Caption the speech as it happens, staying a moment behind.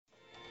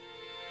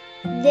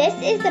This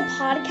is the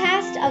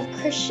podcast of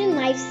Christian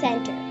Life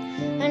Center,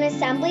 an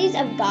Assemblies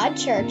of God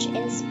church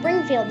in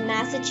Springfield,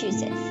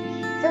 Massachusetts.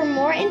 For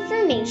more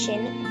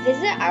information,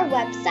 visit our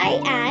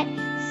website at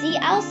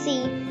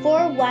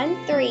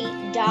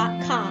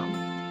clc413.com.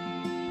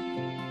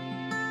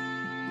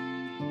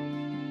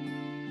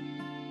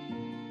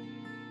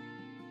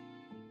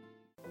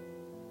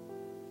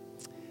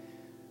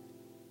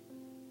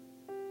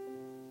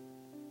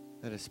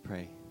 Let us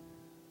pray.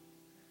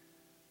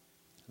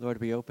 Lord,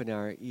 we open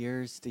our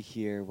ears to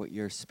hear what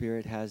your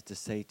Spirit has to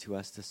say to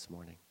us this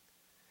morning.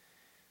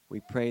 We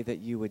pray that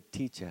you would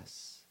teach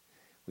us.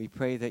 We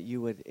pray that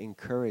you would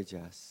encourage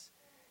us.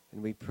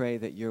 And we pray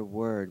that your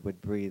word would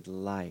breathe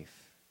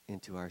life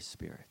into our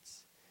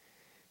spirits.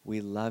 We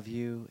love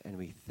you and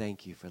we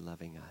thank you for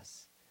loving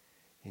us.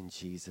 In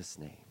Jesus'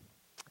 name,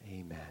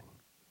 amen.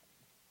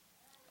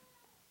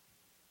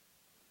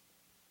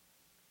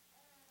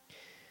 I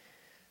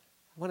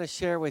want to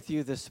share with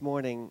you this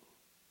morning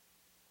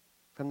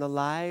from the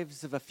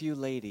lives of a few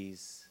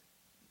ladies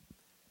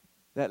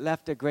that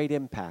left a great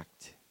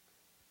impact.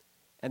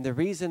 And the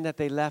reason that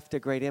they left a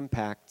great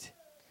impact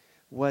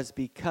was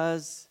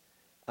because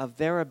of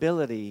their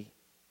ability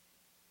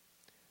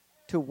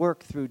to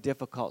work through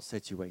difficult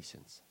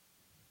situations.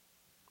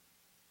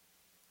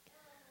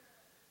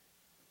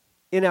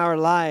 In our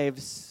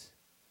lives,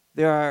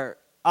 there are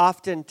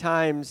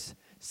oftentimes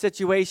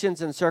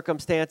situations and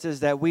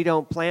circumstances that we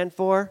don't plan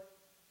for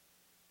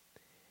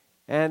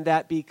and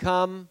that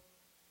become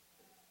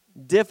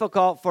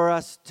difficult for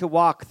us to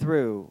walk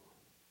through.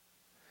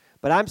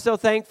 But I'm so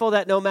thankful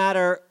that no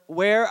matter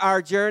where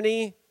our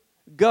journey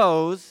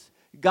goes,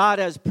 God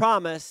has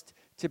promised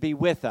to be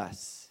with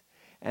us.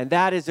 And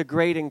that is a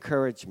great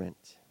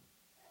encouragement.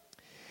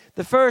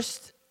 The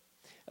first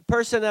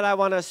person that I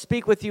want to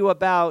speak with you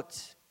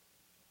about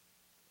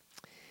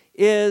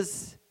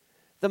is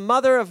the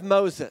mother of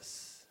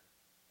Moses.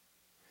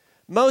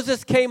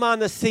 Moses came on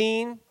the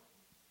scene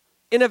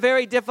in a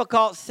very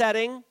difficult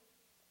setting.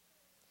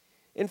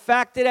 In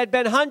fact, it had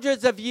been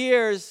hundreds of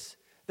years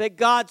that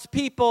God's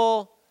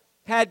people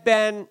had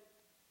been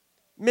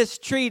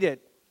mistreated.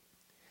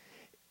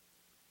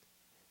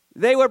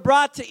 They were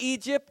brought to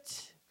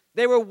Egypt.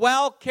 They were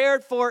well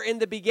cared for in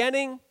the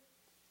beginning.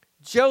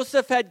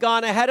 Joseph had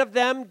gone ahead of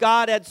them.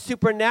 God had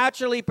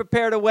supernaturally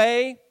prepared a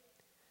way.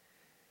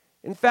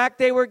 In fact,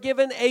 they were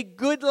given a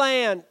good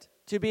land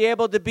to be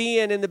able to be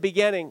in the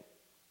beginning.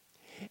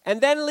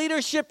 And then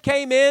leadership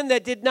came in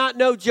that did not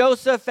know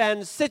Joseph,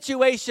 and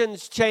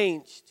situations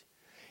changed.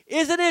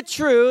 Isn't it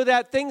true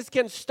that things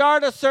can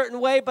start a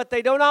certain way, but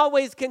they don't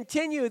always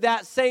continue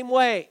that same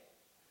way?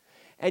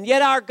 And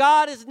yet our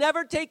God is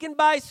never taken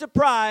by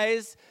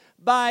surprise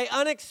by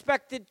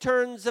unexpected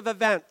turns of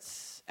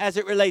events as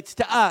it relates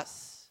to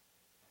us.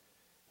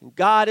 And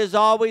God is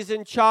always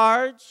in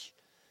charge.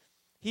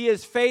 He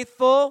is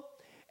faithful,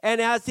 and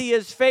as He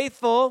is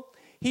faithful,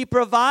 He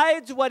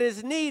provides what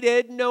is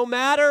needed no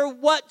matter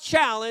what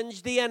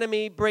challenge the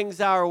enemy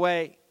brings our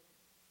way.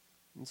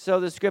 And so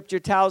the scripture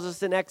tells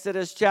us in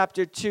Exodus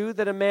chapter 2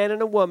 that a man and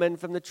a woman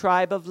from the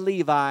tribe of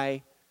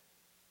Levi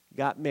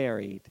got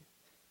married.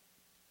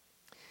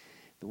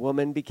 The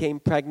woman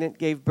became pregnant,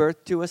 gave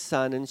birth to a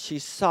son, and she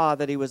saw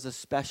that he was a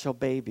special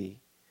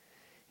baby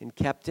and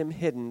kept him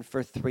hidden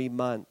for 3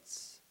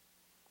 months.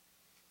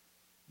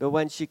 But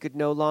when she could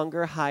no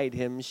longer hide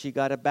him, she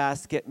got a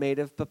basket made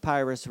of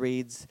papyrus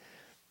reeds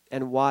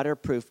and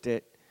waterproofed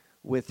it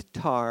with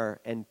tar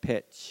and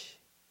pitch.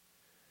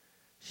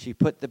 She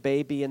put the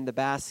baby in the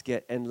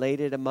basket and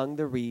laid it among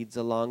the reeds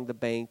along the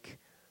bank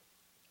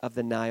of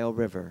the Nile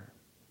River.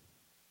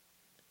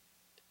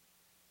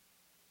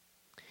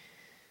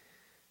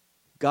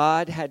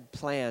 God had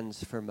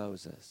plans for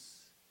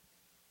Moses.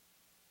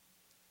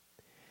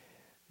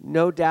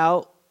 No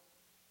doubt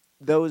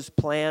those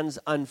plans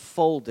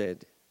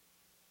unfolded.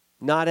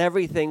 Not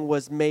everything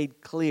was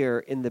made clear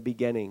in the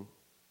beginning.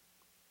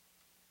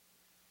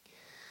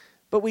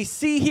 But we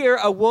see here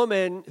a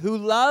woman who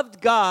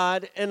loved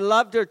God and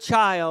loved her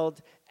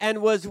child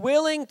and was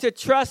willing to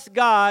trust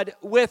God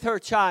with her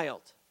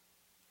child.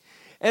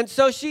 And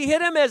so she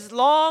hid him as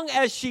long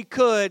as she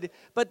could,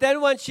 but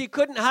then when she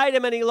couldn't hide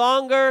him any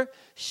longer,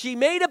 she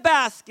made a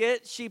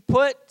basket. She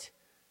put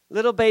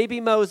little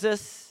baby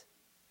Moses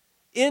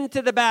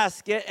into the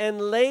basket and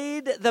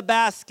laid the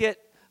basket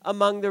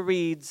among the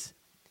reeds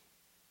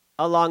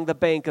along the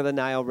bank of the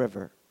Nile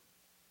River.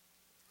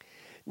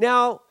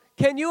 Now,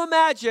 can you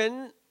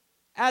imagine,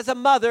 as a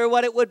mother,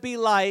 what it would be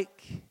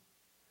like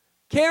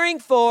caring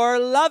for,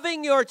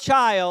 loving your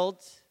child,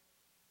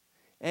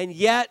 and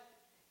yet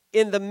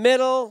in the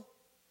middle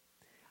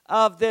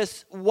of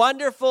this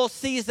wonderful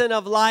season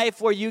of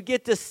life where you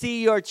get to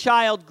see your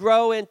child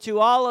grow into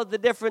all of the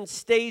different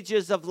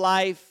stages of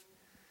life,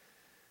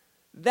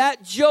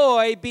 that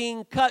joy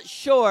being cut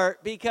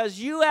short because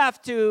you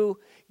have to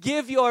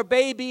give your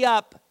baby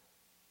up,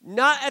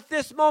 not at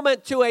this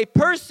moment to a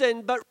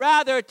person, but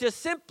rather to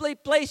simply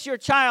place your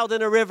child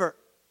in a river.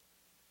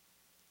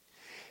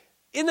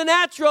 In the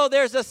natural,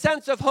 there's a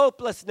sense of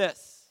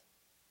hopelessness.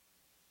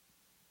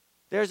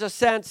 there's a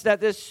sense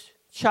that this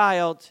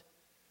child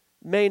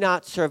may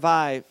not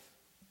survive.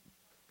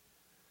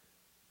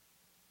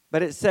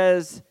 But it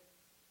says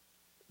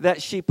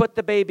that she put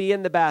the baby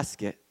in the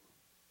basket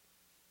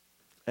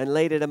and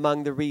laid it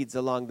among the reeds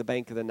along the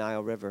bank of the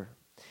Nile River.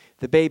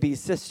 The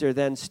baby's sister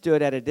then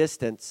stood at a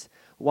distance,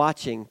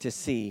 watching to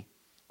see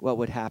what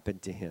would happen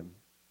to him.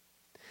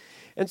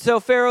 And so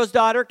Pharaoh's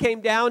daughter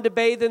came down to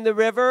bathe in the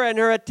river, and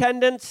her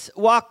attendants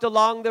walked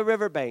along the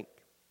riverbank.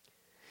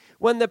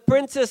 When the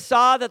princess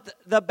saw that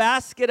the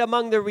basket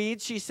among the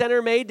reeds, she sent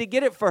her maid to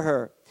get it for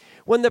her.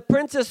 When the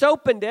princess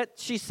opened it,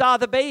 she saw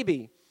the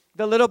baby.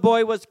 The little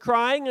boy was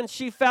crying, and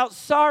she felt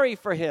sorry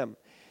for him.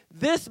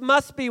 "This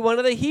must be one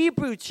of the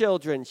Hebrew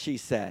children," she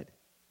said.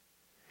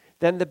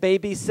 Then the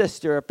baby's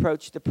sister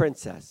approached the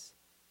princess.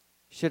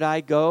 "Should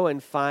I go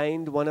and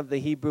find one of the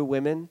Hebrew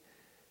women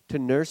to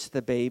nurse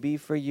the baby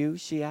for you?"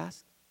 she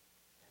asked.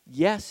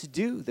 "Yes,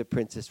 do," the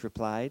princess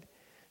replied.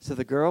 So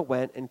the girl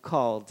went and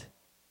called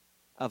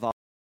of all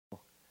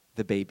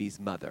the baby's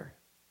mother.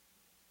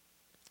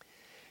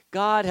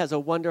 God has a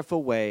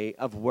wonderful way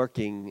of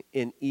working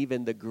in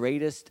even the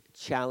greatest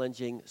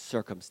challenging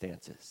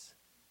circumstances.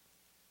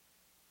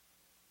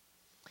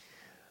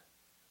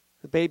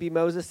 The baby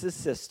Moses'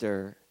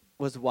 sister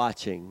was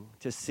watching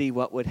to see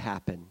what would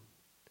happen.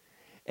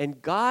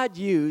 And God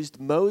used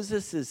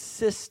Moses'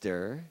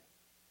 sister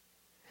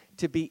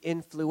to be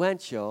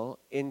influential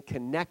in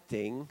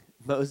connecting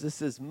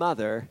Moses'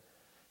 mother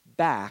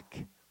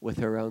back with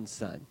her own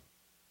son.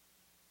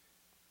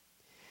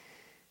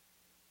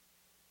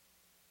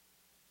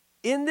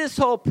 In this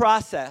whole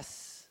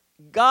process,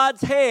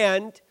 God's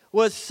hand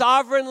was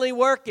sovereignly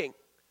working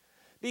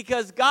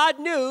because God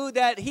knew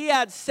that he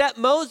had set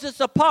Moses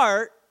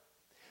apart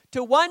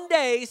to one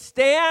day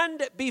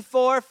stand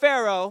before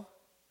Pharaoh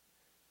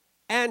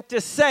and to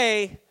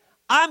say,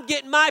 "I'm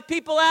getting my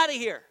people out of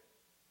here."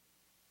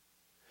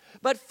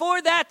 But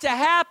for that to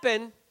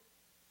happen,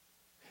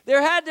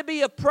 there had to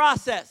be a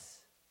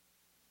process.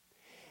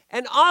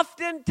 And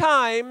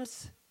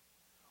oftentimes,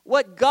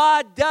 what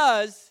God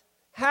does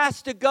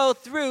has to go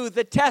through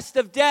the test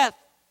of death.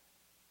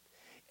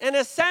 And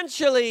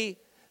essentially,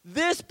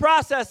 this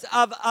process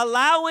of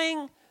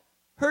allowing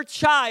her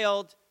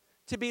child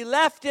to be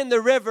left in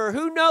the river,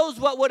 who knows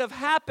what would have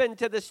happened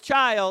to this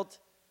child,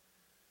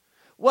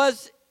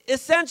 was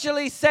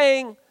essentially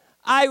saying,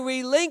 I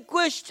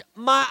relinquish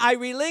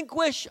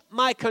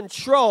my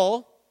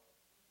control.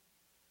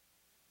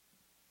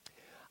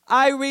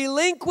 I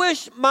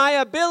relinquish my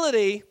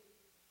ability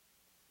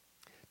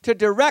to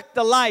direct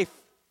the life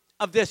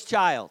of this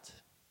child.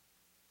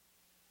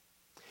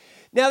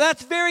 Now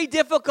that's very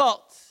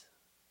difficult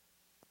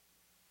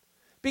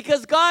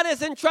because God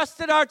has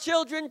entrusted our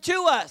children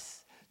to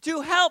us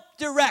to help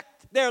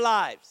direct their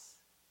lives.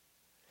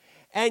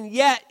 And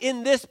yet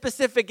in this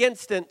specific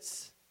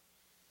instance,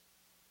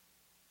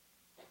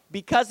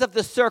 because of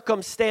the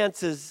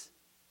circumstances,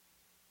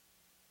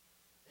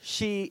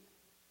 she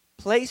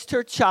placed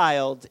her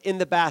child in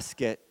the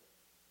basket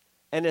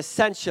and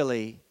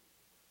essentially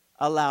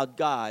allowed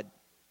God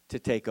to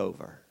take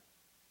over.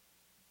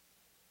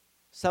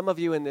 Some of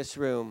you in this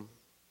room,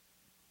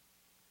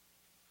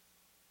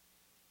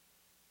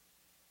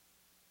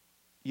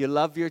 you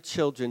love your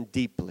children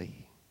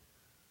deeply.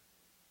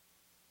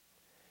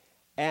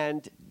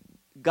 And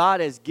God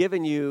has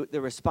given you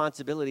the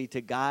responsibility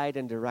to guide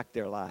and direct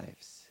their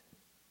lives.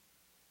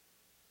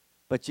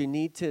 But you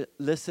need to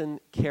listen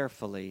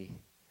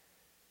carefully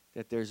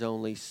that there's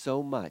only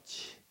so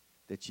much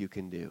that you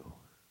can do.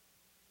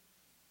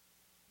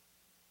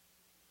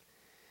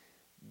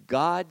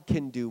 God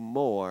can do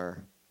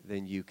more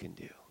than you can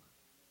do.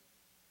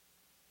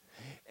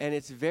 And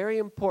it's very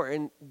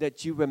important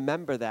that you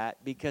remember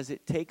that because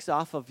it takes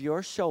off of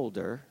your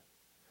shoulder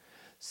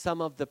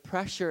some of the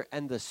pressure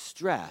and the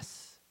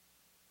stress.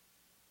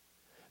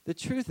 The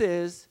truth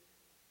is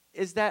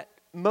that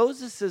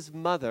Moses'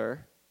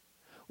 mother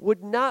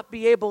would not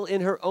be able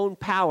in her own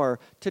power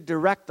to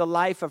direct the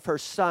life of her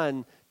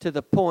son to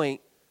the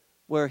point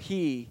where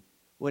he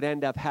would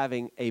end up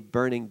having a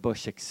burning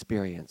bush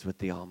experience with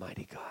the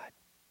Almighty God.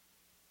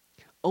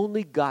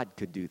 Only God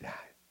could do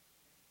that.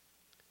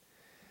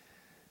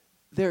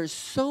 There's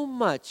so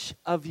much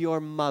of your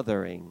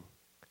mothering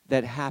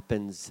that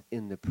happens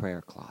in the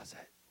prayer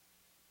closet.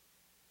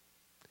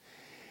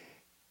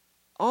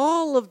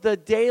 All of the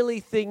daily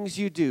things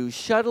you do,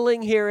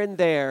 shuttling here and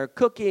there,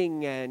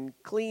 cooking and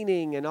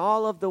cleaning, and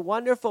all of the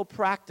wonderful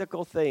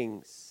practical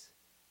things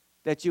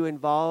that you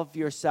involve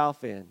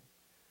yourself in,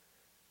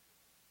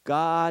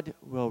 God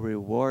will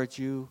reward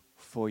you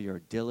for your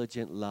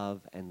diligent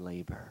love and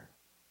labor.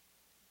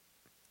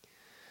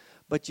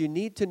 But you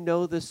need to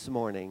know this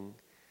morning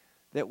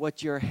that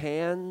what your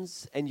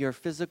hands and your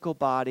physical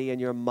body and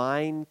your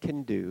mind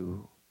can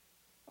do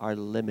are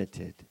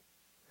limited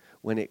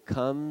when it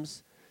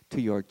comes to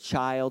your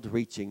child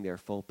reaching their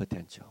full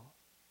potential.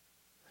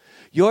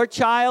 Your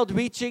child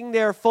reaching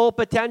their full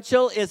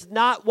potential is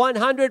not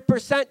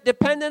 100%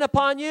 dependent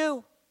upon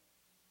you.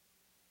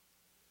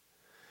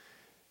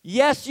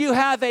 Yes, you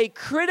have a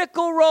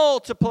critical role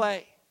to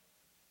play.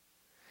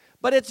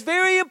 But it's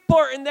very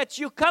important that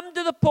you come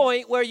to the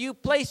point where you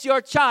place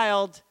your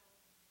child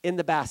in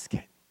the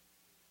basket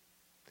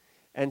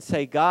and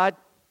say, God,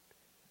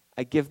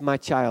 I give my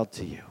child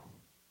to you.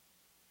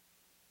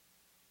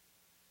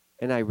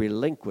 And I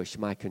relinquish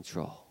my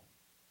control.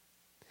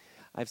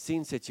 I've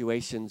seen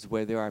situations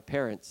where there are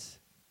parents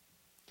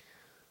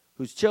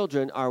whose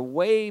children are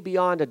way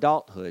beyond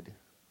adulthood,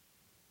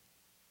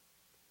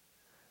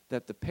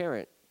 that the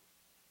parent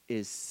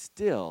is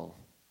still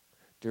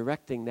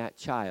directing that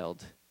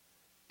child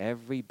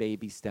every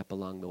baby step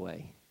along the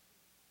way.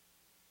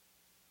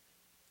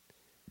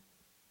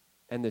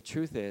 And the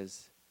truth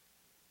is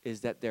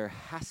that there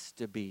has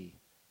to be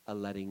a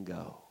letting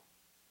go.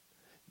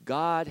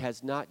 God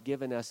has not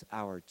given us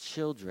our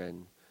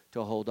children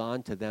to hold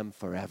on to them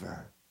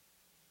forever.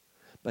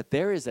 But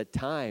there is a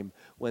time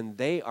when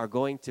they are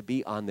going to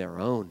be on their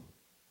own,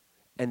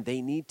 and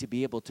they need to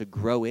be able to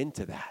grow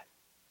into that.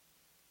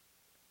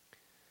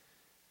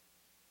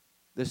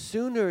 The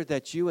sooner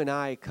that you and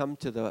I come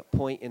to the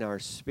point in our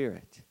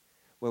spirit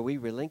where we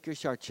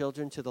relinquish our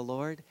children to the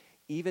Lord,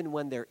 even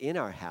when they're in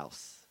our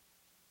house,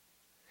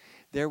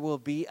 there will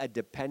be a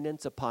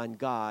dependence upon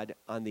God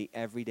on the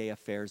everyday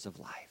affairs of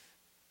life.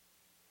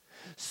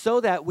 So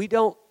that we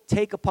don't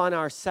take upon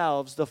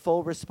ourselves the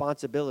full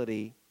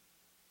responsibility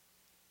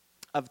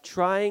of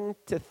trying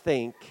to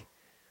think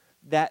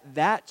that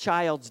that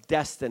child's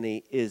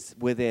destiny is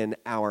within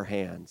our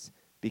hands,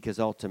 because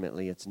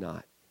ultimately it's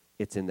not.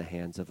 It's in the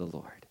hands of the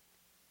Lord.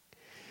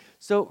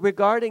 So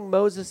regarding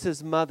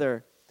Moses'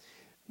 mother,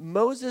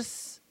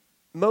 Moses'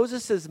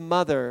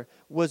 mother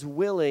was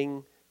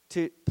willing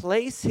to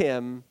place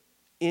him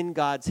in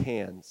God's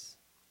hands.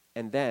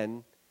 And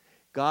then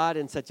God,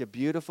 in such a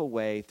beautiful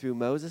way, through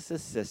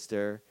Moses'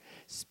 sister,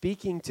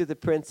 speaking to the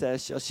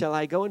princess, shall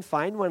I go and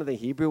find one of the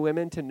Hebrew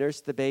women to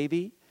nurse the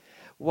baby?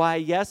 Why,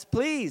 yes,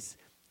 please.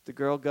 The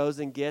girl goes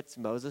and gets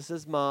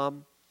Moses'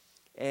 mom,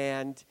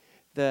 and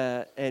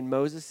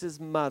Moses'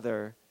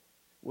 mother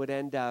would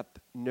end up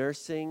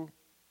nursing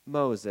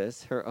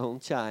Moses, her own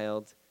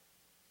child,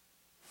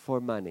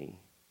 for money,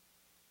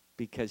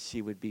 because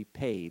she would be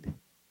paid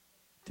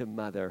to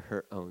mother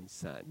her own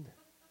son.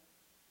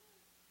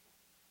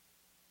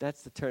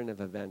 That's the turn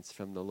of events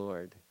from the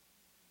Lord.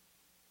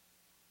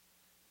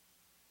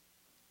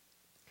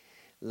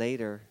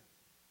 Later,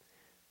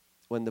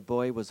 when the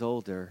boy was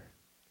older,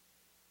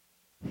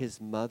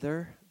 his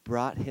mother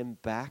brought him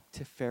back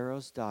to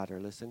Pharaoh's daughter,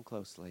 listen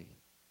closely,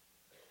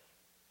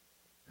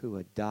 who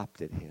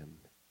adopted him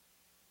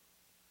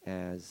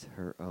as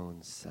her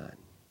own son.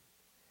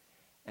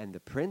 And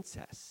the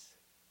princess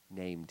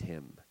named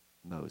him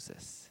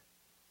Moses,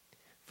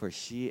 for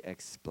she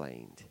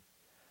explained,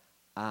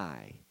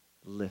 I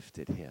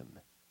lifted him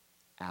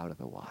out of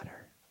the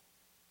water.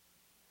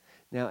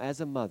 Now, as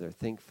a mother,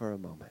 think for a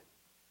moment.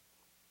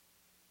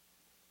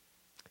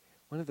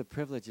 One of the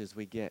privileges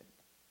we get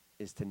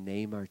is to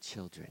name our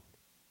children.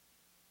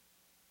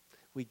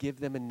 We give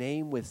them a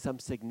name with some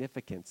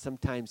significance,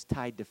 sometimes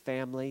tied to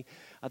family,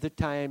 other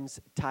times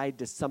tied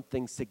to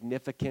something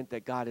significant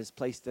that God has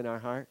placed in our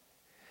heart.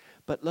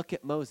 But look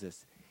at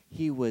Moses.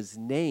 He was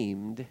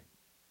named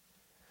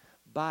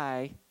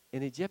by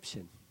an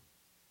Egyptian,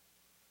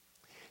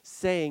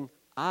 saying,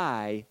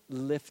 I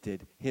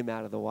lifted him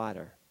out of the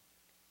water.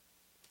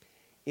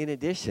 In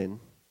addition,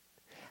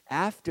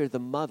 after the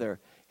mother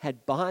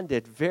had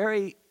bonded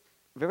very,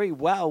 very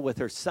well with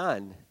her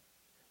son,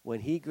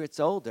 when he gets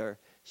older,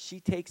 she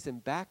takes him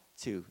back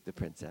to the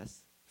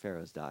princess,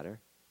 Pharaoh's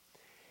daughter,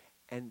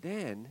 and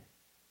then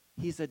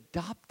he's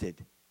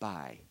adopted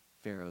by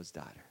Pharaoh's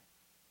daughter.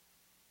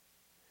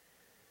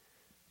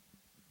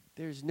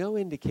 There's no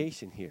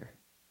indication here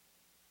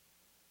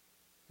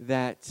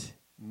that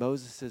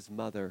Moses'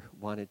 mother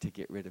wanted to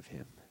get rid of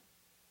him.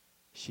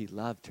 She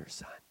loved her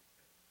son.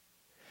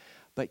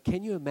 But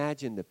can you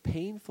imagine the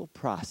painful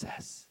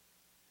process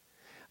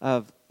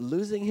of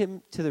losing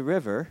him to the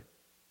river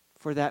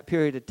for that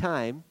period of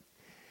time?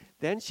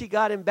 Then she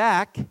got him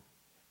back,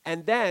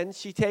 and then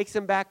she takes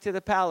him back to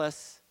the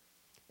palace,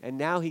 and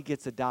now he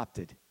gets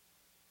adopted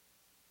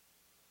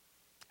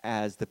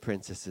as the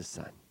princess's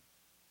son.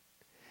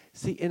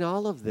 See, in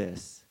all of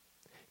this,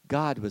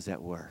 God was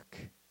at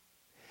work.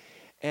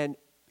 And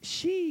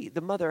she,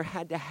 the mother,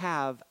 had to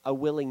have a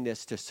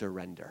willingness to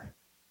surrender.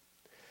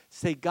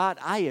 Say, God,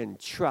 I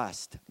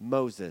entrust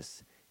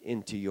Moses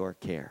into your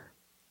care.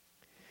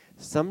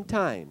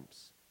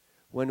 Sometimes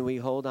when we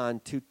hold on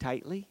too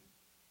tightly,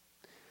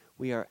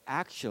 we are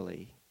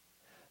actually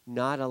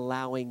not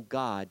allowing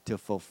God to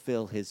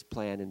fulfill his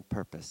plan and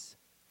purpose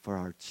for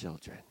our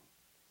children.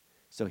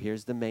 So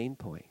here's the main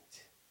point.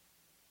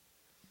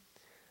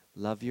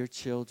 Love your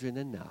children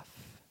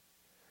enough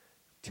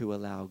to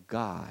allow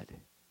God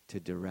to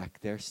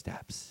direct their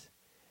steps,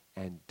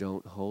 and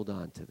don't hold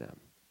on to them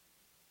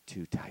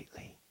too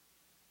tightly,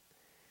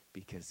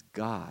 because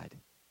God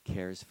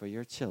cares for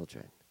your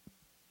children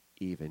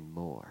even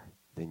more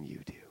than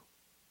you do.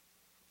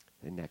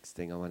 The next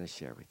thing I want to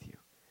share with you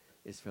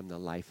is from the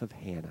life of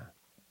Hannah.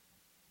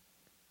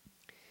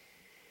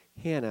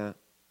 Hannah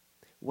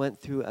went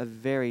through a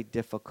very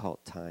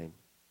difficult time.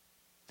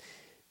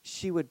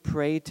 She would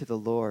pray to the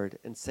Lord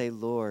and say,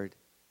 Lord,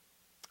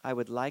 I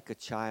would like a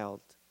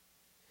child.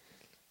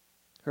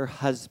 Her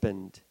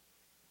husband,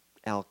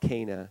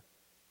 Elkanah,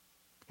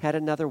 had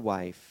another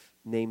wife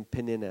named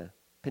Peninnah.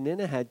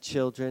 Peninnah had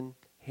children,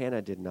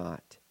 Hannah did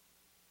not.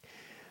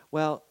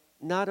 Well,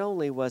 not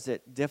only was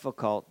it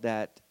difficult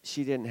that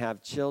she didn't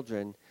have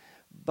children,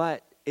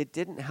 but it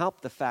didn't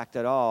help the fact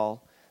at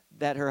all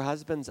that her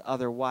husband's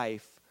other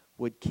wife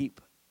would keep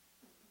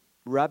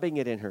rubbing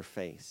it in her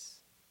face.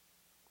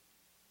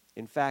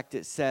 In fact,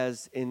 it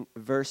says in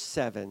verse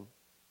 7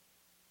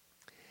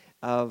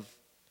 of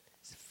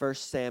 1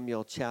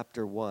 Samuel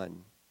chapter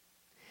 1,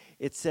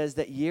 it says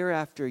that year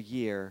after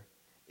year,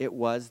 it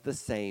was the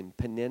same.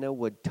 Peninnah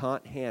would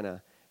taunt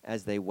Hannah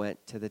as they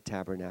went to the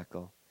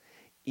tabernacle.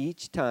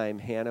 Each time,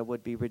 Hannah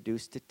would be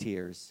reduced to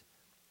tears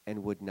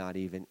and would not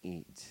even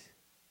eat.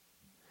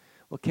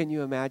 Well, can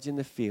you imagine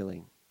the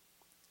feeling?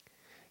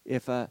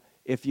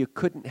 If you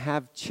couldn't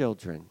have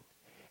children,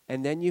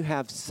 and then you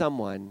have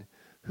someone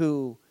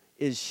who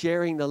is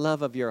sharing the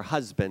love of your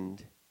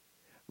husband,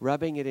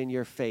 rubbing it in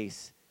your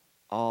face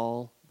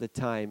all the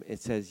time.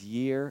 It says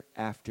year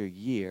after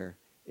year,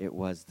 it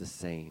was the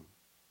same.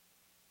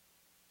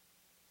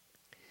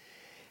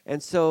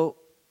 And so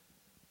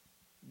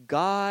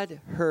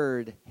God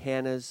heard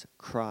Hannah's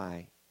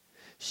cry.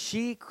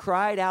 She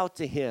cried out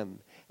to him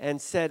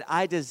and said,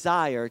 I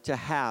desire to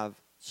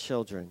have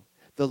children.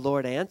 The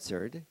Lord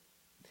answered,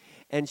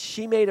 and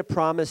she made a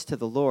promise to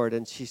the Lord,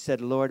 and she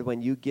said, Lord,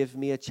 when you give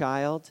me a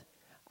child,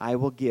 I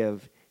will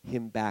give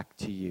him back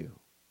to you.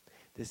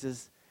 This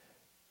is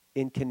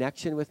in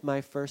connection with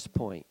my first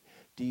point.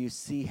 Do you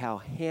see how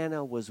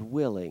Hannah was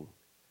willing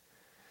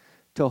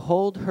to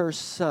hold her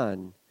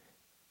son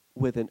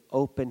with an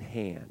open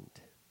hand?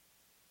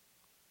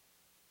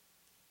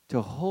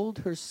 To hold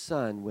her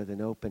son with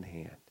an open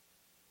hand.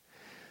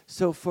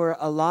 So for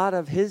a lot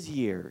of his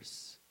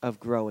years of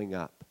growing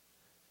up,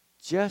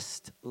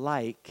 just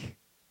like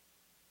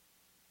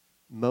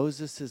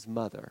Moses'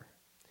 mother,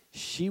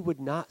 she would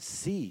not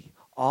see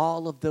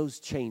all of those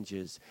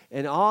changes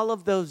and all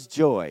of those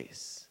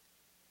joys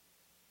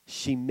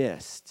she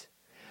missed.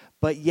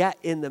 But yet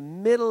in the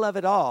middle of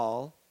it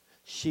all,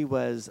 she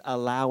was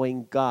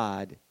allowing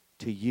God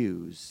to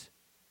use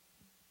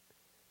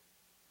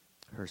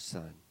her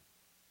son.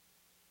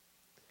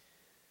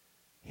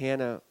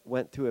 Hannah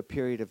went through a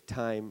period of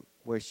time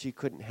where she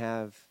couldn't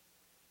have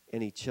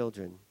any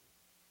children.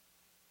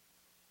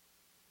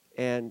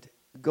 And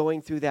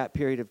going through that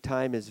period of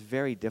time is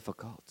very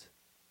difficult.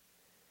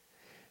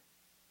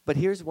 But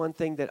here's one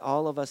thing that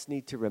all of us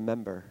need to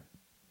remember.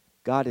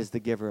 God is the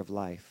giver of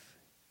life.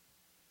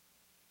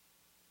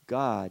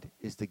 God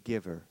is the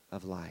giver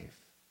of life.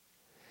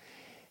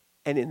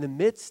 And in the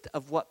midst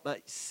of what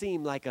might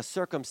seem like a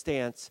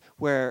circumstance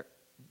where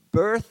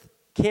birth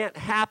can't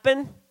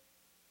happen,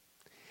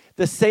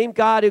 the same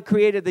God who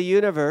created the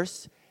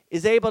universe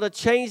is able to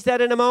change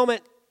that in a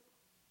moment.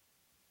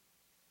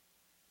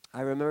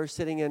 I remember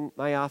sitting in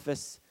my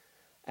office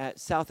at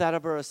South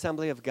Attleboro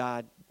Assembly of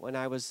God when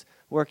I was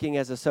working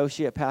as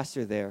associate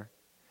pastor there.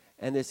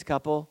 And this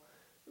couple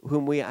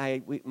whom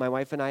my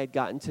wife and I had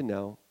gotten to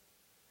know,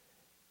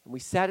 and we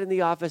sat in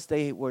the office.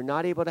 They were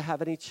not able to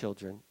have any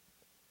children.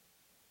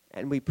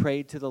 And we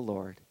prayed to the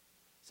Lord.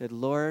 Said,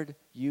 Lord,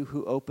 you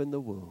who opened the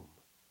womb,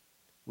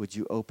 would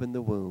you open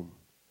the womb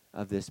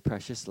of this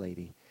precious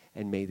lady,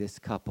 and may this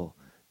couple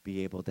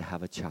be able to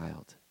have a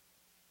child.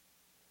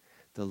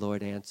 The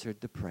Lord answered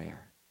the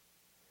prayer,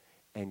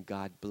 and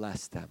God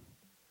blessed them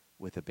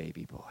with a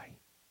baby boy.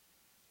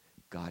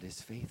 God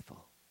is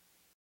faithful.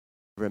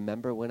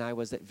 Remember when I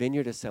was at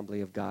Vineyard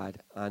Assembly of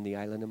God on the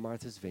island of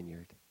Martha's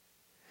Vineyard,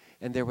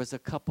 and there was a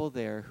couple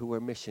there who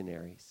were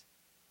missionaries,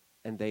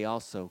 and they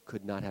also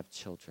could not have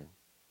children.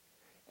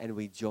 And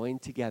we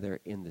joined together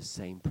in the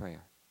same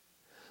prayer.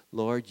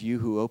 Lord, you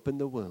who opened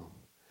the womb,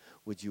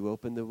 would you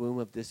open the womb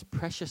of this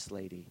precious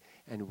lady,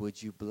 and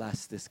would you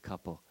bless this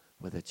couple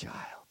with a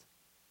child?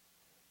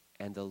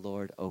 And the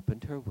Lord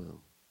opened her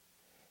womb,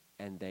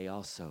 and they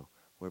also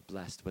were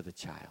blessed with a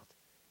child,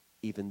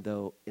 even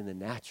though in the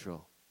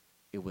natural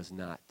it was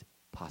not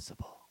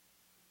possible.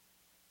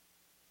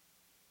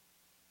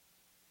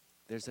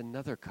 There's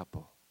another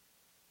couple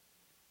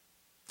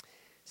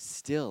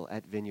still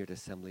at Vineyard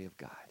Assembly of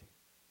God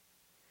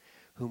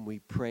whom we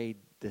prayed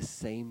the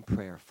same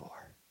prayer for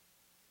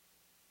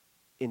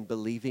in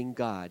believing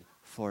God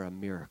for a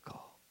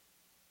miracle.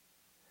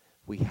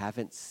 We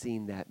haven't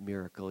seen that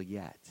miracle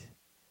yet,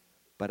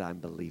 but I'm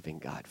believing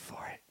God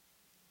for it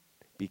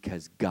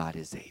because God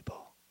is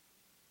able.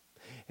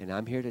 And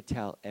I'm here to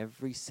tell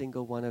every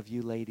single one of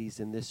you ladies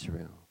in this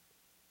room,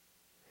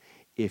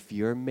 if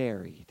you're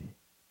married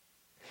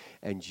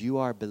and you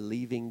are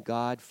believing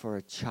God for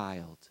a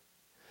child,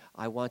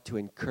 I want to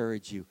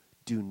encourage you,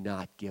 do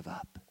not give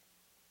up.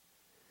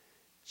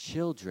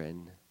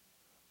 Children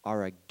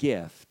are a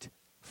gift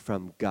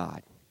from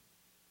God.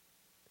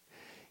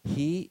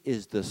 He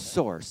is the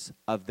source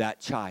of that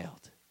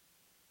child.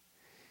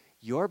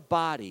 Your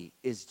body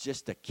is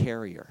just a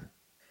carrier,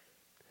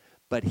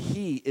 but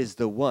he is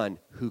the one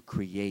who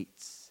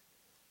creates.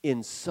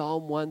 In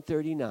Psalm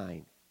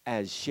 139,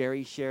 as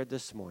Sherry shared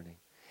this morning,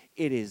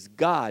 it is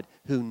God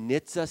who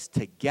knits us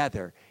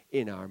together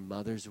in our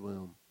mother's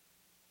womb.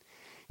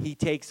 He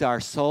takes our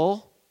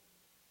soul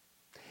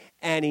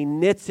and he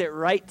knits it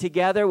right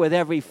together with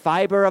every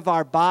fiber of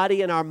our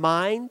body and our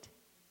mind.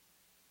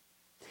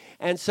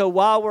 And so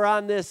while we're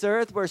on this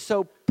earth, we're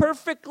so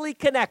perfectly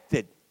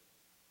connected,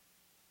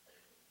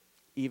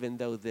 even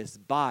though this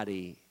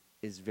body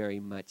is very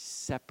much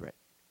separate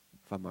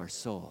from our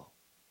soul.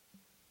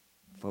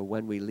 For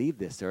when we leave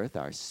this earth,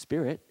 our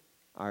spirit,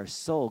 our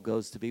soul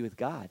goes to be with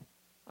God.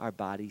 Our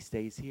body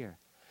stays here.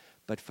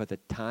 But for the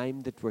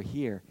time that we're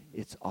here,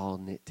 it's all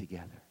knit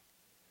together.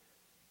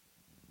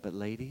 But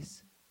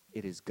ladies,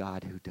 it is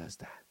God who does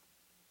that.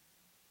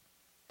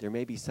 There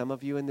may be some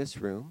of you in this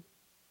room,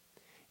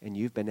 and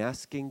you've been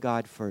asking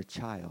God for a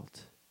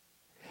child.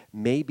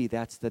 Maybe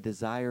that's the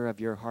desire of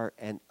your heart,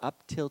 and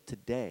up till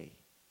today,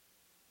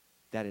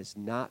 that has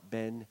not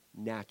been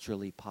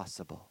naturally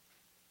possible.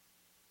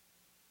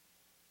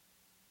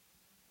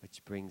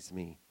 Which brings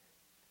me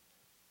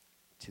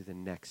to the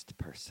next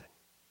person.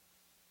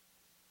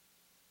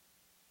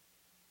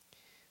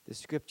 The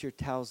scripture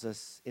tells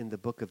us in the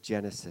book of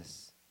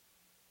Genesis,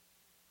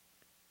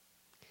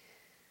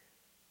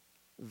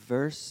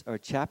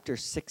 chapter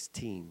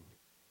 16,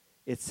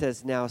 it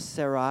says, "Now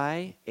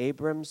Sarai,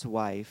 Abram's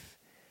wife,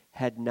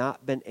 had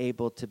not been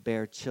able to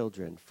bear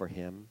children for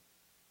him,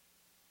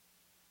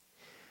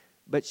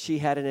 but she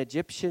had an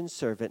Egyptian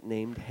servant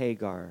named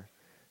Hagar.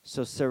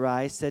 So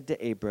Sarai said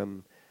to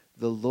Abram,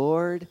 'The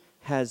Lord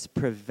has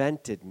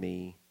prevented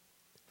me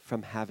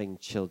from having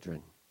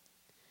children.'"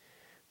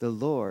 The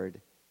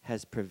Lord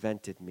has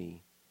prevented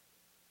me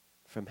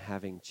from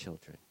having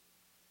children.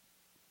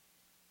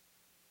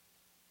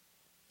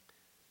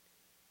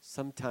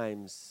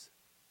 Sometimes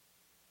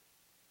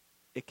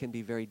it can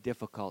be very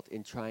difficult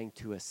in trying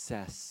to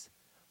assess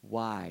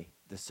why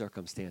the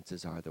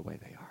circumstances are the way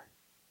they are.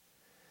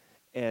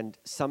 And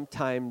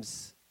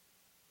sometimes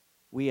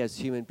we as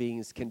human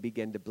beings can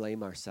begin to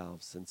blame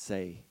ourselves and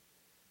say,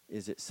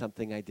 is it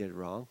something I did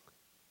wrong?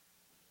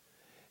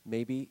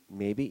 Maybe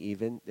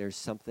even there's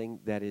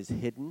something that is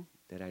hidden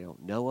that I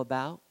don't know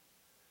about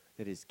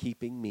that is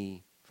keeping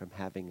me from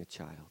having a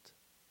child.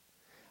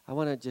 I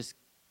want to just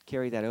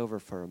carry that over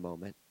for a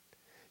moment.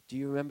 Do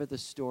you remember the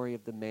story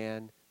of the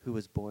man who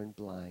was born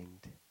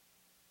blind?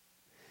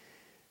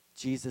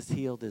 Jesus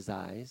healed his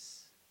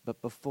eyes,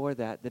 but before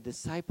that, the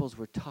disciples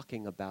were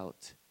talking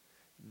about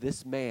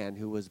this man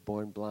who was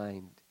born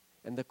blind.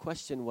 And the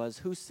question was,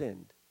 who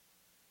sinned?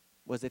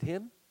 Was it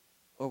him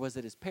or was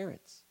it his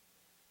parents?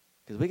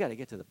 Because we got to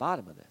get to the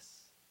bottom of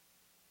this.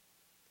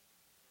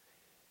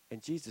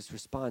 And Jesus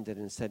responded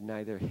and said,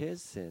 neither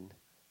his sin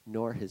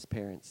nor his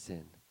parents'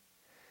 sin.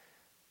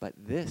 But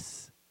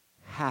this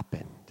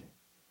happened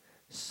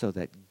so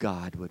that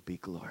God would be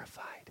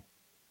glorified.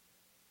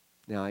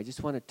 Now, I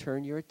just want to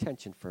turn your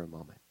attention for a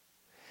moment.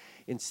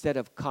 Instead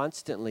of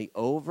constantly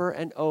over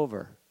and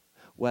over,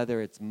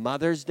 whether it's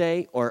Mother's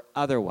Day or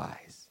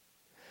otherwise,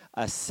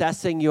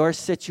 assessing your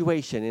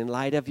situation in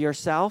light of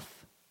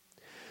yourself,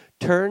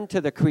 turn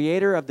to the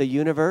creator of the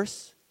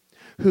universe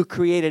who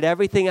created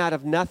everything out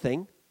of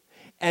nothing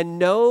and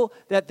know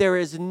that there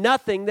is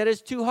nothing that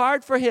is too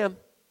hard for him.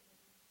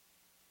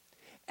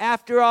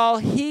 After all,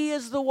 he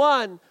is the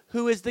one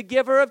who is the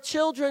giver of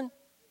children.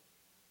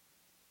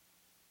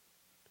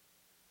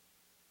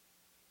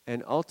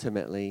 And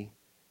ultimately,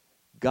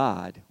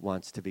 God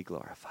wants to be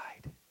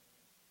glorified.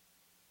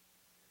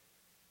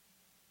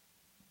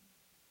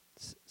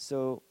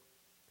 So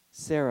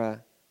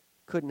Sarah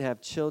couldn't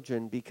have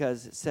children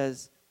because it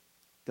says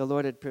the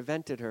Lord had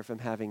prevented her from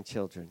having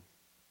children.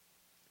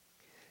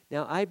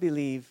 Now, I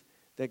believe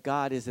that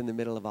God is in the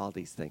middle of all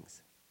these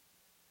things.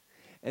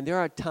 And there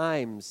are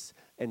times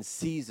and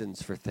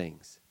seasons for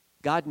things.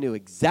 God knew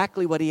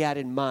exactly what he had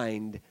in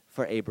mind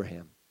for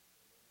Abraham.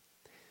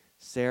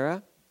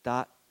 Sarah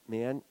thought,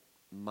 man,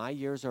 my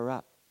years are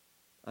up.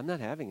 I'm not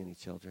having any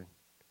children.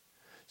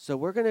 So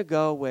we're going to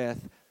go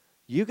with,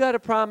 you got a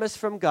promise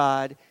from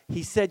God.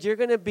 He said you're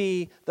going to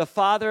be the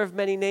father of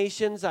many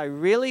nations. I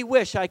really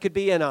wish I could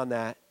be in on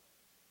that.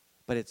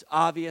 But it's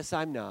obvious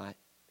I'm not.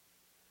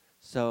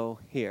 So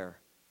here,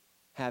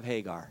 have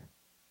Hagar.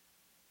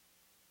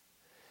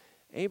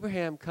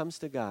 Abraham comes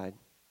to God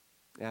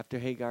after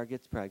Hagar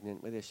gets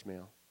pregnant with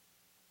Ishmael.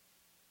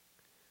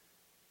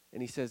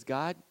 And he says,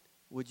 God,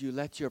 would you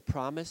let your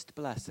promised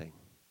blessing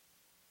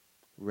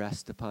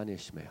rest upon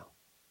Ishmael?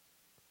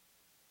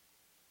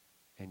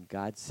 And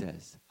God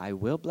says, I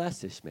will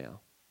bless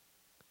Ishmael,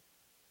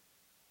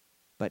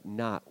 but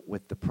not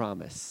with the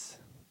promise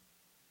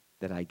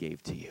that I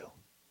gave to you.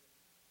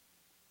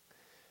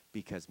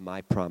 Because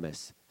my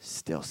promise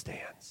still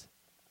stands.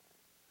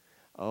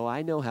 Oh,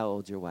 I know how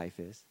old your wife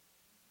is.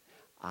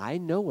 I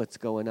know what's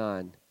going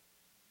on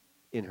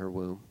in her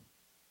womb.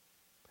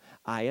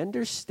 I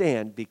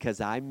understand because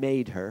I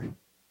made her.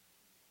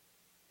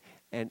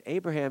 And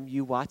Abraham,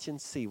 you watch and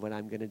see what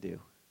I'm going to do.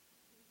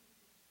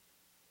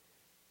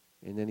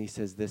 And then he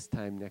says, this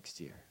time next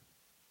year,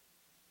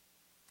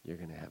 you're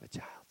going to have a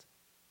child.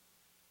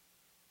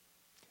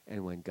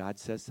 And when God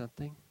says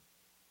something,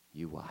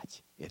 you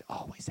watch. It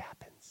always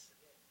happens.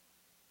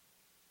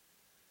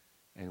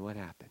 And what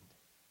happened?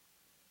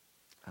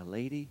 A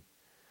lady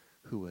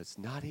who was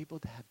not able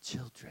to have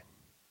children,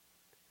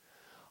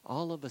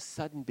 all of a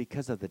sudden,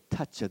 because of the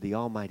touch of the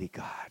Almighty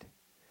God,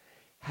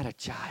 had a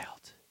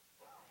child.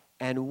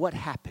 And what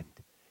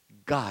happened?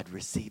 God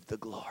received the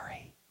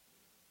glory.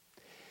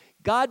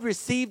 God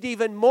received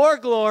even more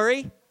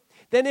glory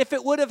than if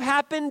it would have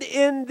happened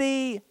in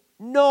the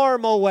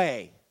normal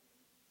way.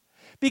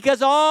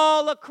 Because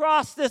all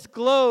across this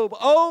globe,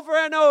 over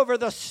and over,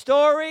 the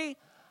story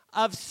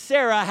of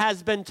Sarah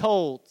has been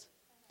told.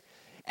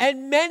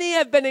 And many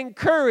have been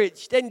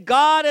encouraged, and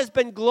God has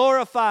been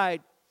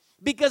glorified.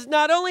 Because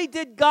not only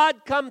did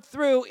God come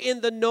through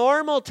in the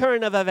normal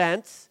turn of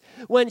events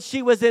when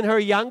she was in her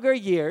younger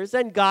years,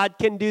 and God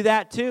can do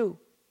that too.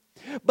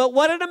 But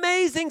what an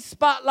amazing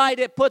spotlight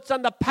it puts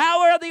on the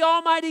power of the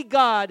Almighty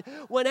God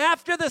when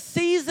after the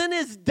season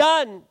is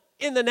done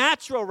in the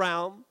natural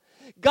realm,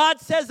 God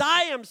says,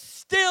 I am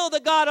still the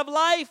God of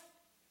life.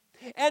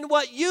 And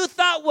what you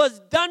thought was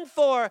done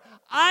for,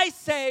 I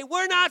say,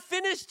 we're not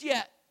finished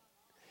yet.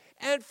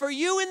 And for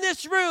you in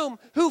this room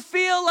who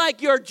feel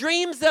like your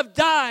dreams have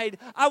died,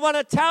 I want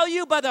to tell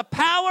you by the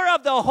power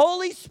of the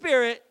Holy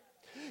Spirit,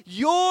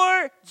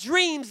 your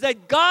dreams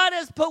that God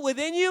has put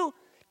within you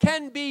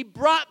can be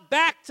brought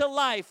back to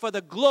life for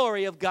the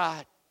glory of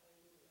God.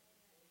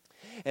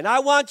 And I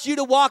want you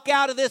to walk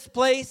out of this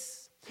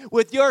place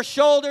with your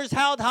shoulders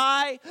held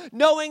high,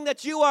 knowing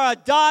that you are a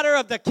daughter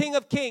of the King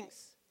of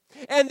Kings.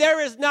 And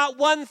there is not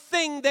one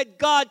thing that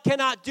God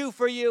cannot do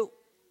for you.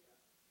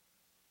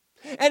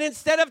 And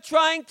instead of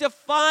trying to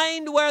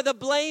find where the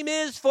blame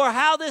is for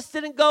how this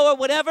didn't go or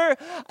whatever,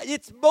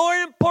 it's more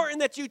important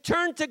that you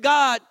turn to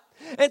God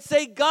and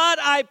say, God,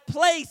 I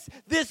place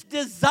this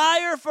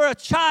desire for a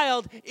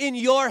child in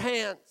your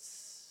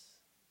hands.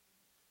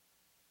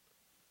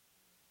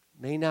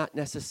 May not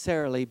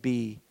necessarily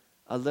be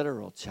a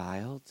literal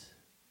child.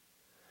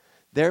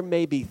 There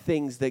may be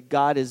things that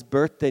God has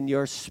birthed in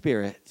your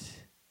spirit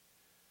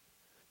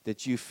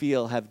that you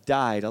feel have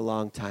died a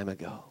long time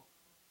ago.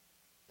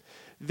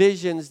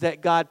 Visions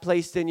that God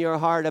placed in your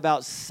heart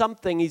about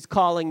something He's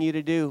calling you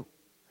to do.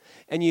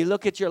 And you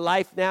look at your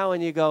life now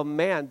and you go,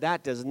 man,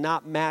 that does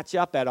not match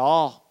up at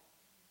all.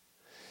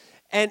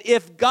 And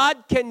if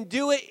God can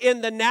do it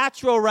in the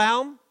natural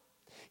realm,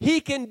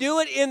 He can do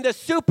it in the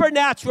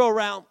supernatural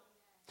realm.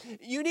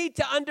 You need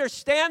to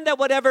understand that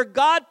whatever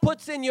God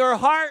puts in your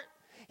heart,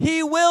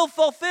 He will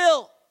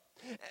fulfill.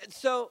 And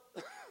so,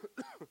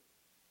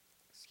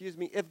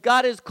 if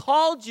God has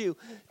called you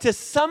to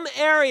some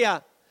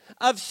area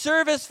of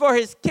service for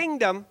His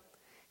kingdom,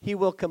 He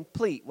will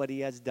complete what He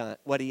has done,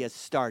 what He has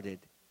started,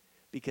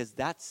 because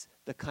that's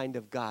the kind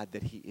of God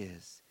that He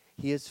is.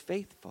 He is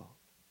faithful.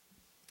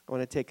 I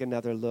want to take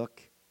another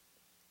look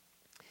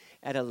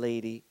at a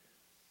lady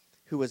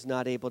who was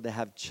not able to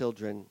have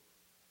children.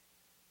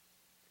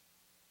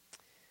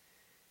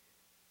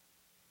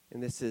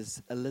 And this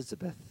is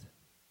Elizabeth.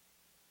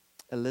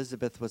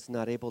 Elizabeth was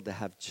not able to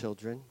have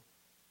children.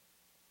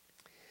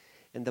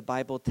 And the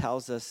Bible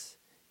tells us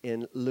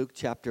in Luke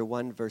chapter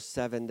 1, verse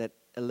 7, that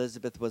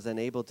Elizabeth was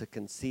unable to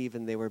conceive,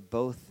 and they were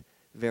both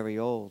very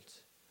old.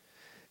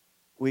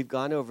 We've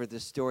gone over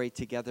this story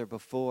together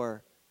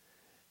before.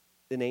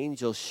 An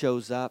angel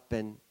shows up,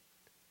 and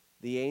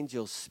the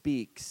angel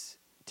speaks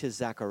to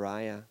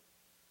Zechariah,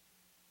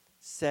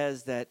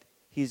 says that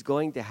he's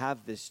going to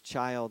have this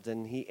child,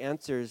 and he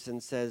answers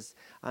and says,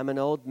 I'm an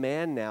old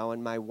man now,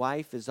 and my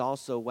wife is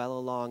also well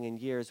along in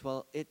years.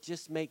 Well, it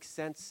just makes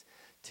sense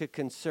to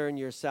concern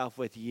yourself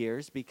with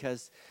years,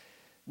 because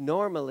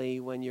normally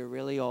when you're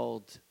really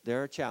old,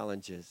 there are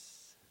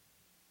challenges.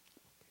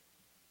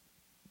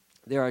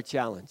 There are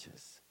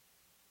challenges.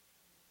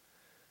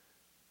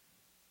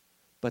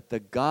 But the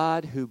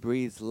God who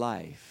breathes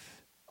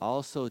life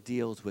also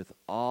deals with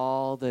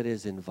all that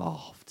is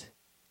involved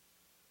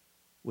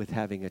with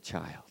having a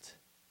child.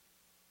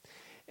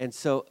 And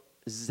so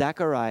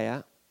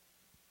Zechariah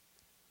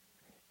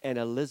and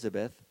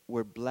Elizabeth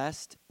were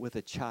blessed with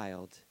a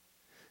child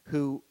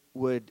who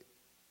would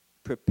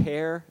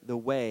prepare the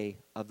way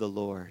of the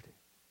Lord.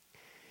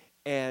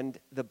 And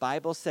the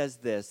Bible says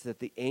this, that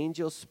the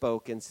angel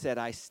spoke and said,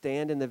 I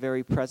stand in the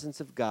very presence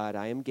of God.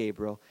 I am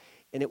Gabriel.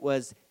 And it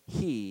was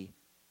He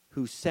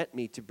who sent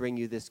me to bring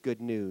you this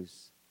good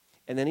news.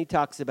 And then he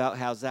talks about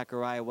how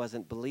Zechariah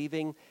wasn't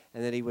believing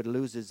and that he would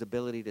lose his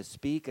ability to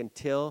speak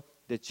until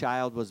the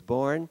child was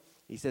born.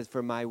 He says,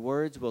 for my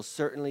words will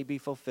certainly be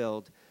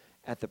fulfilled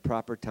at the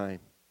proper time.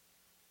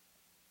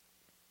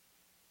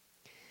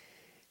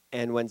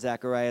 And when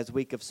Zechariah's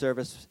week of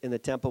service in the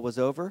temple was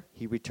over,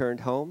 he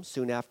returned home.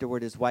 Soon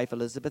afterward, his wife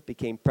Elizabeth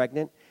became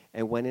pregnant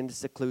and went into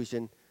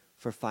seclusion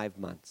for 5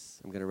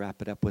 months. I'm going to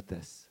wrap it up with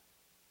this.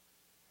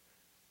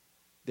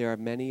 There are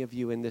many of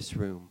you in this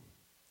room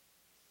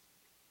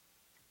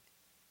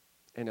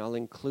And I'll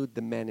include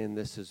the men in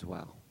this as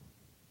well.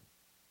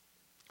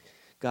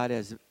 God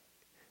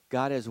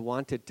has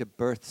wanted to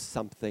birth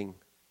something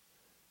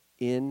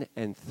in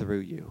and through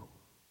you.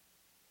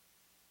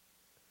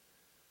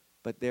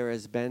 But there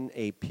has been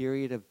a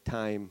period of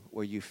time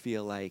where you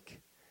feel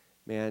like,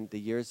 man, the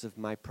years of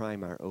my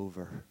prime are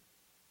over.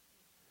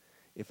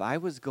 If I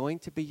was going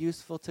to be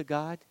useful to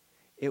God,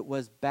 it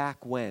was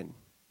back when.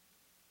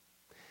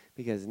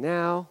 Because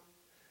now,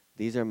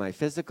 these are my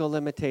physical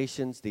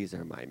limitations, these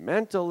are my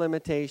mental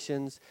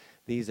limitations,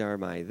 these are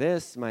my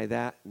this, my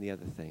that, and the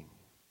other thing.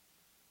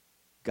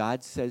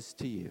 God says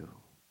to you,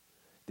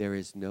 there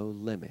is no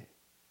limit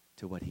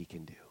to what he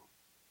can do.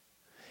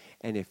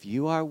 And if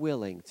you are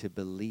willing to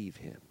believe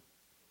him,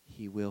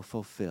 he will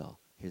fulfill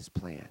his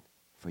plan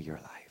for your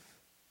life.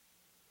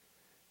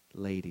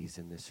 Ladies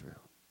in this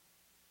room,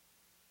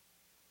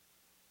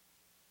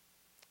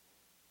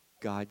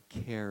 God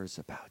cares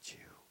about you.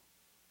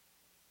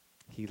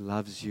 He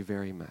loves you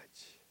very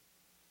much.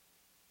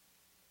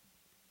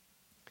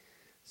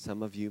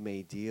 Some of you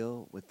may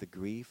deal with the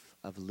grief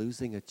of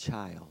losing a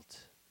child,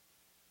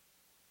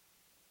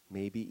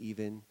 maybe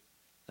even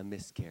a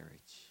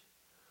miscarriage,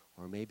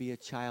 or maybe a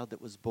child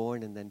that was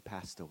born and then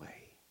passed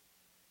away.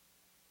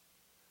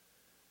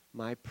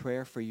 My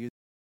prayer for you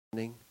this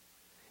morning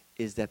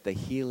is that the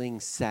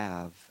healing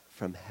salve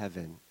from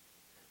heaven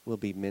will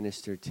be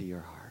ministered to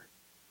your heart.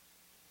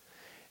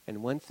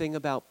 And one thing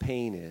about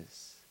pain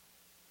is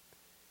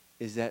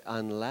that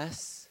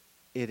unless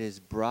it is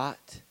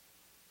brought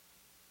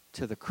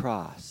to the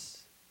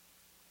cross,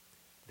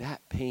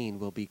 that pain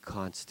will be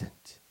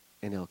constant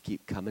and it'll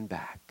keep coming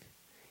back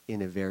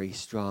in a very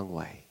strong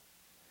way.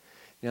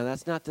 Now,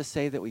 that's not to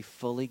say that we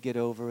fully get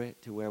over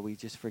it to where we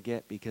just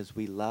forget, because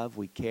we love,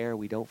 we care,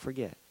 we don't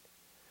forget.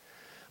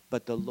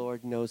 But the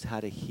Lord knows how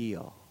to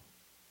heal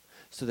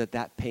so that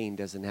that pain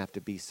doesn't have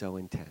to be so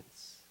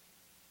intense.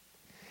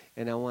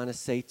 And I want to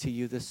say to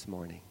you this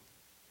morning,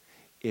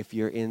 if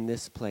you're in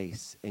this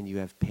place and you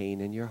have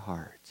pain in your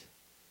heart,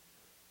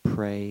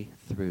 pray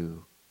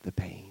through the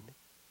pain.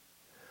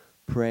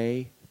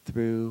 Pray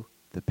through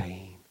the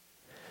pain.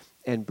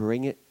 And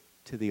bring it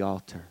to the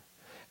altar.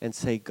 And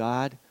say,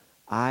 God,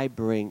 I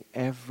bring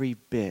every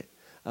bit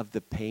of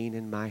the pain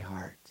in my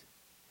heart.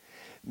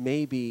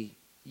 Maybe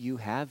you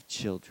have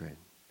children,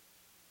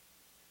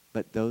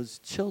 but those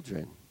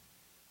children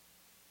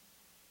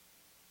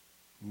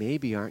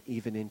maybe aren't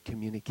even in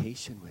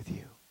communication with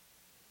you.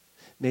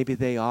 Maybe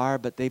they are,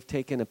 but they've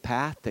taken a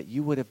path that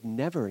you would have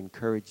never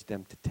encouraged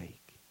them to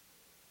take.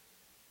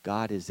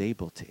 God is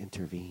able to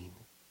intervene.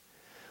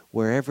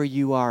 Wherever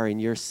you are in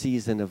your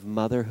season of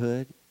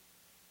motherhood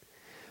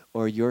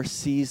or your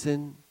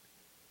season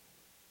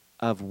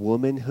of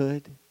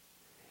womanhood,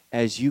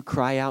 as you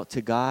cry out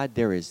to God,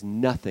 there is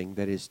nothing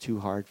that is too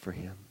hard for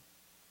him.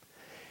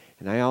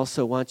 And I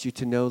also want you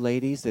to know,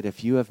 ladies, that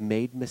if you have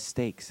made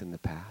mistakes in the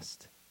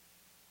past,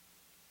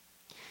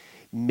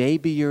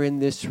 maybe you're in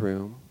this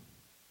room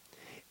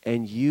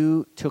and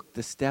you took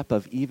the step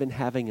of even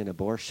having an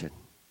abortion.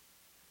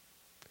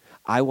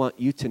 I want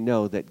you to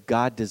know that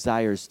God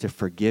desires to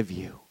forgive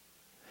you,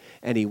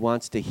 and he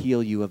wants to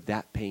heal you of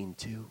that pain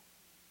too.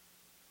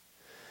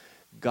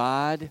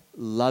 God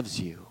loves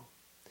you,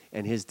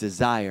 and his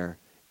desire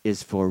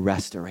is for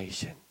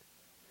restoration.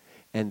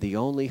 And the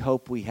only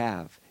hope we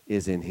have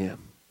is in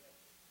him.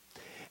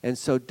 And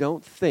so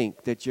don't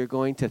think that you're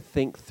going to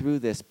think through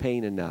this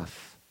pain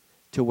enough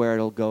to where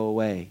it'll go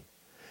away.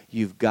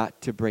 You've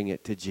got to bring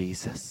it to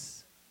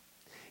Jesus.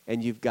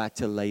 And you've got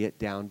to lay it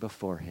down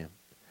before him.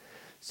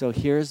 So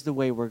here's the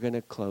way we're going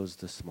to close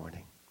this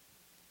morning.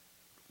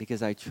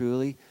 Because I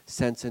truly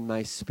sense in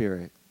my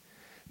spirit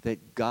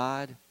that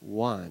God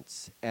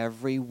wants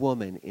every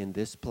woman in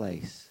this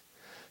place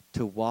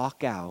to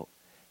walk out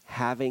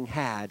having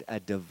had a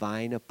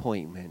divine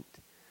appointment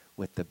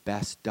with the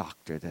best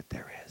doctor that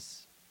there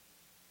is.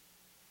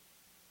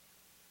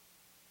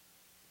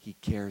 He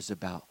cares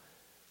about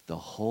the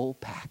whole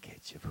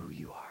package of who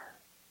you are.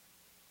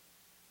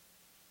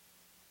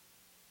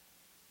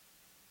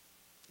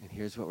 And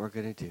here's what we're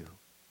going to do.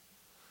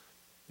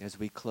 As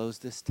we close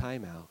this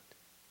time out,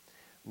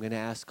 I'm going to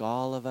ask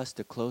all of us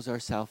to close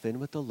ourselves in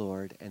with the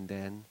Lord, and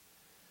then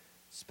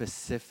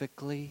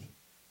specifically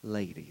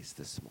ladies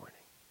this morning.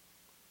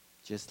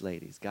 Just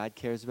ladies. God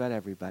cares about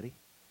everybody,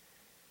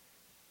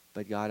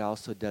 but God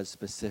also does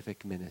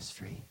specific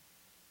ministry.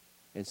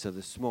 And so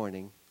this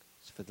morning,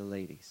 it's for the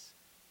ladies.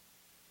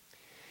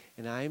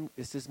 And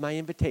this is my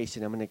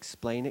invitation. I'm going to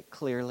explain it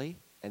clearly,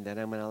 and then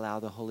I'm going to allow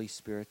the Holy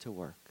Spirit to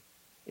work.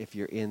 If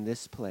you're in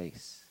this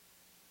place,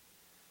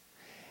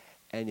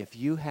 and if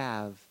you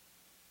have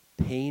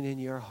pain in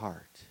your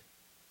heart,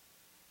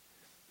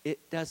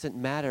 it doesn't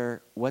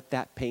matter what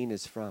that pain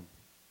is from.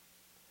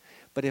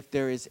 But if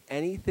there is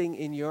anything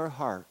in your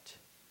heart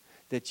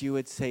that you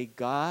would say,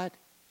 God,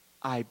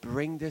 I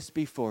bring this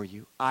before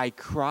you. I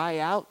cry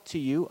out to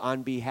you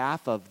on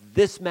behalf of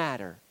this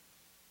matter.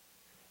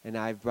 And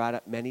I've brought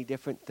up many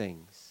different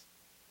things.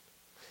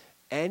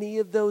 Any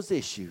of those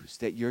issues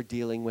that you're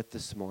dealing with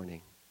this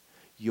morning,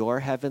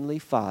 your Heavenly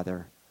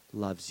Father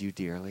loves you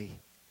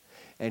dearly.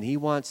 And he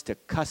wants to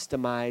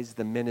customize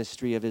the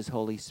ministry of his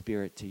Holy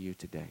Spirit to you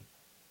today.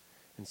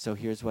 And so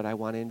here's what I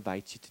want to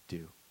invite you to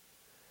do.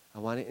 I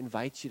want to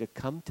invite you to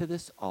come to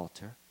this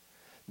altar,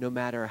 no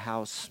matter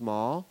how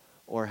small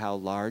or how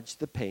large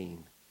the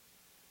pain.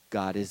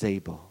 God is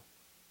able.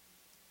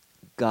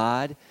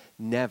 God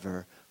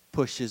never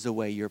pushes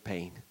away your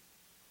pain.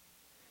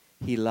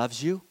 He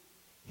loves you.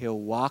 He'll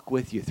walk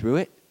with you through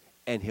it,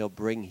 and he'll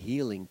bring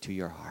healing to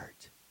your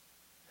heart.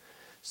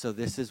 So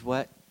this is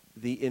what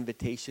the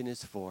invitation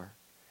is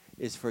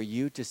for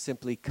you to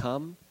simply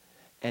come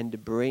and to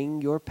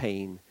bring your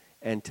pain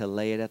and to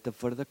lay it at the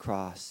foot of the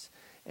cross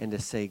and to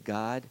say,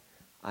 God,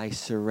 I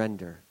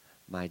surrender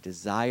my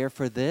desire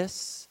for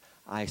this.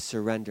 I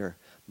surrender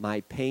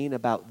my pain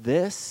about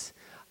this.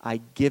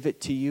 I give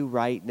it to you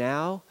right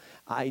now.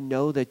 I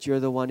know that you're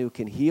the one who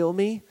can heal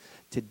me.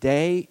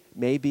 Today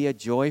may be a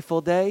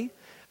joyful day.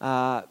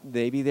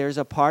 Maybe there's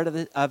a part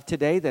of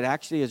today that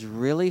actually is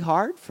really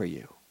hard for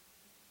you.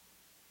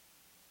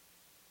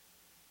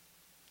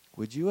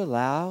 Would you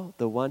allow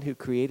the one who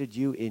created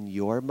you in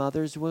your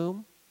mother's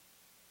womb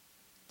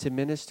to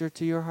minister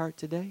to your heart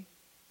today?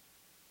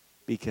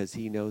 Because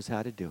he knows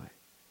how to do it.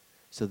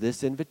 So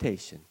this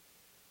invitation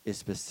is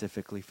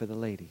specifically for the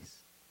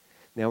ladies.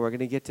 Now we're going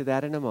to get to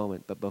that in a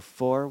moment, but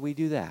before we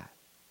do that,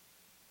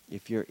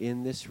 if you're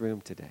in this room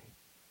today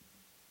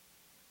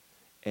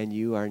and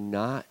you are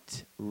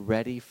not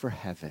ready for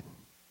heaven,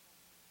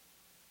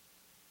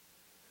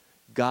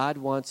 God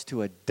wants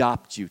to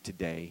adopt you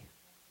today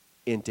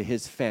into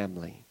his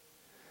family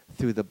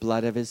through the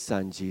blood of his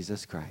Son,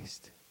 Jesus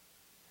Christ.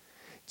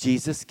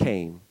 Jesus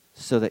came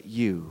so that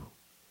you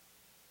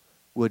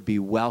would be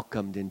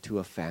welcomed into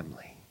a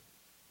family.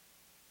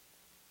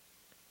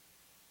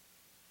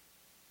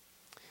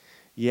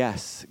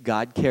 Yes,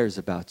 God cares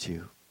about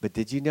you, but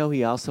did you know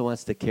he also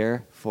wants to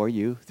care for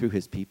you through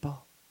his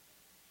people?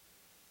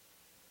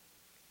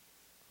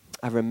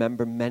 I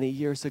remember many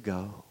years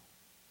ago,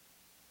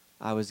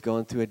 I was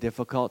going through a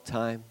difficult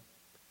time.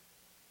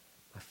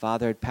 My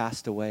father had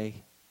passed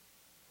away.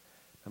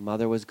 My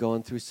mother was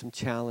going through some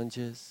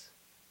challenges.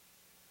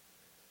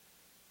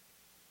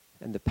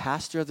 And the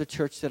pastor of the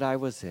church that I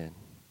was in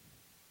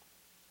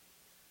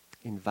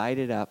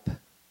invited up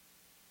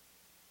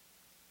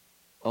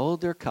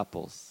older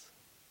couples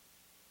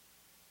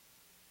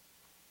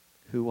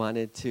who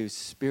wanted to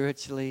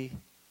spiritually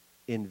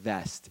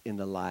invest in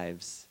the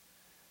lives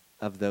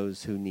of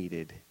those who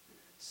needed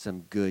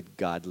some good,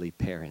 godly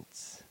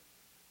parents.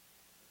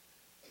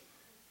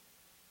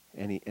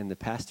 And the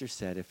pastor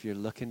said, if you're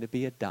looking to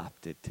be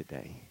adopted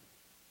today,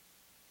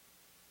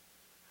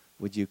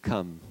 would you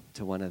come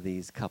to one of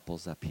these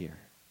couples up here?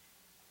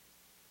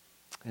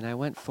 And I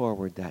went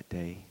forward that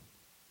day.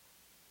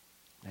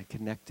 I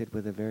connected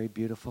with a very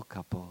beautiful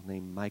couple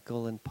named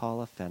Michael and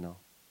Paula Fennell.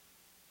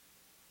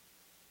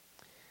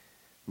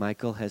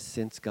 Michael has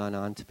since gone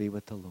on to be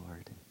with the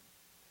Lord.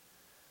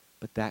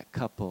 But that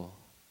couple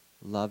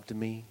loved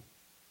me,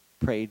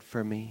 prayed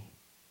for me,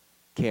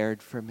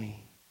 cared for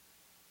me,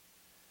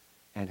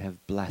 and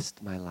have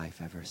blessed my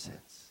life ever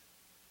since.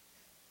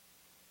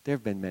 There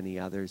have been many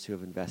others who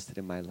have invested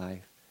in my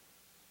life,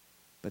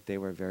 but they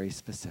were very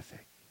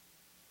specific.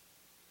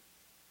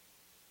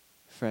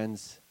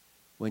 Friends,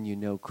 when you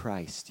know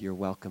Christ, you're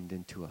welcomed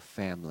into a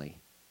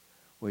family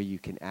where you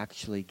can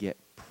actually get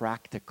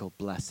practical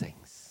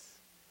blessings,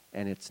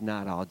 and it's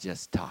not all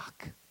just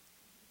talk.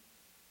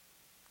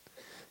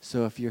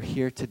 So if you're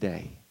here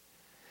today,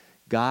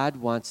 God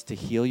wants to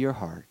heal your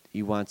heart.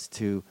 He wants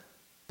to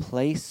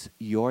place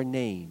your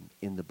name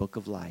in the book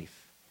of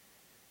life.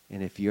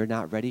 And if you're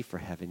not ready for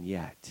heaven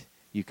yet,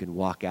 you can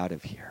walk out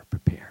of here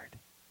prepared.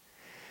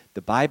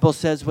 The Bible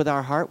says with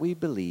our heart we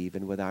believe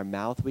and with our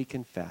mouth we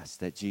confess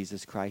that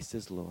Jesus Christ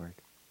is Lord.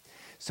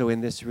 So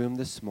in this room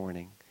this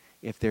morning,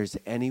 if there's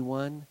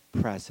anyone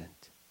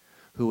present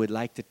who would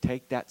like to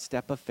take that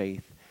step of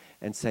faith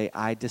and say,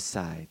 I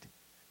decide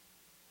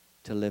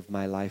to live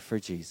my life for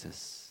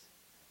Jesus,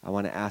 I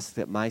want to ask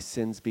that my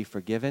sins be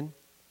forgiven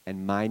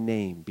and my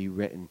name be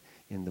written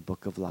in the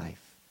book of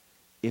life.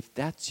 If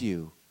that's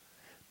you,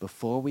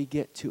 before we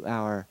get to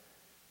our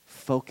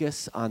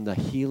focus on the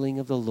healing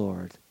of the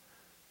Lord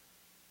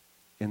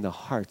in the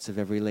hearts of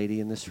every lady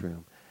in this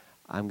room,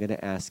 I'm going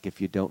to ask,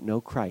 if you don't know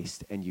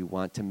Christ and you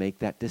want to make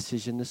that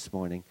decision this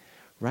morning,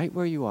 right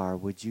where you are,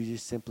 would you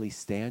just simply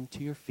stand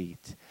to your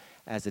feet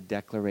as a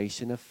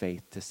declaration of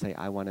faith to say,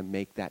 I want to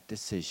make that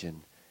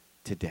decision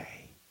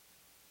today.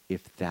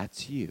 If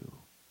that's you,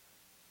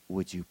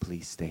 would you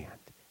please stand?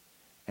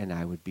 And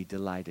I would be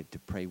delighted to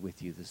pray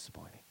with you this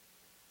morning.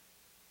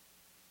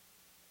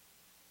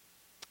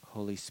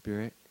 Holy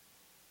Spirit,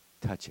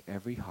 touch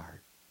every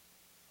heart,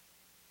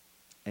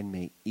 and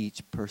may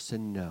each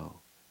person know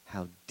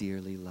how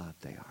dearly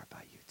loved they are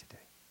by you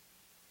today.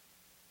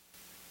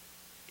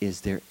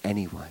 Is there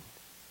anyone?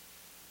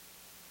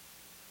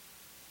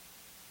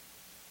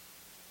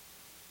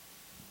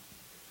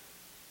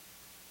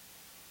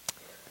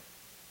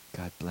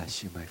 God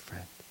bless you, my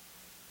friend.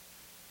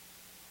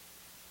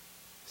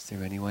 Is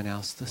there anyone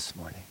else this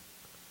morning?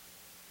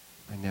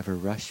 I never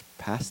rush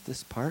past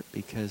this part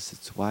because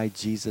it's why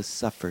Jesus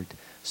suffered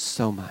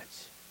so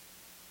much.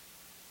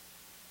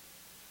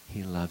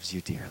 He loves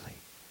you dearly.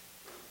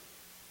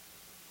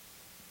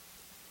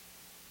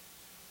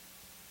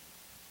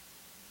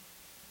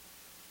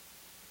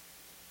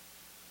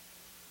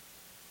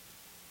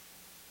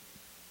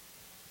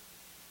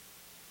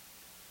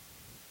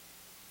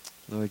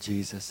 Lord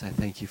Jesus, I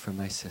thank you for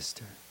my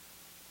sister.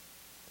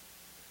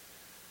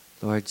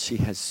 Lord, she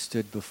has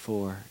stood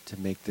before to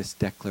make this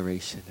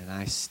declaration, and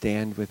I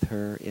stand with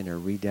her in a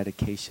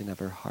rededication of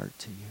her heart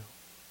to you.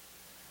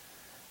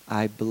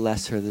 I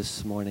bless her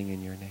this morning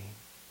in your name.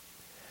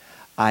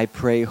 I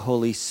pray,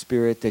 Holy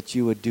Spirit, that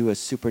you would do a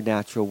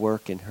supernatural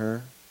work in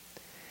her,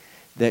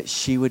 that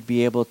she would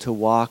be able to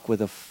walk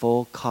with a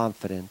full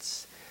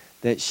confidence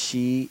that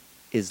she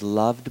is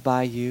loved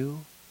by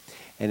you,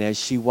 and as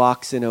she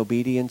walks in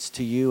obedience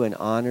to you and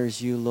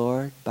honors you,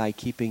 Lord, by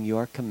keeping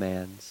your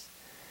commands,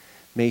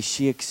 may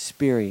she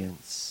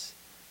experience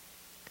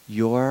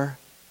your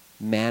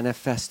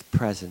manifest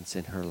presence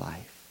in her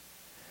life.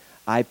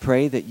 I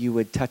pray that you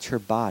would touch her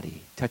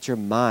body, touch her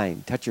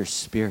mind, touch her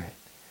spirit.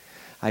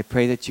 I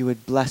pray that you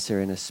would bless her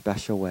in a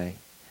special way.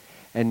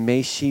 And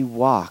may she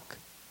walk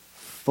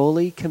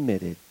fully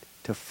committed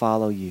to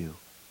follow you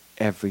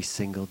every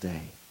single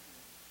day.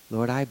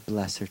 Lord, I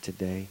bless her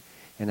today,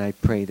 and I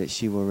pray that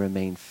she will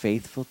remain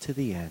faithful to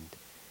the end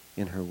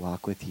in her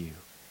walk with you.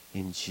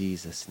 In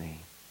Jesus' name.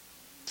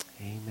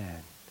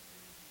 Amen.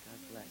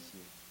 God bless you.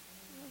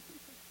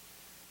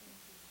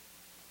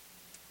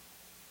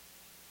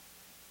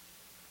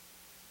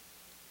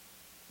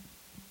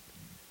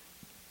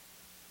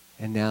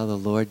 And now the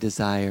Lord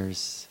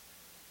desires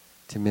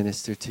to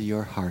minister to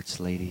your hearts,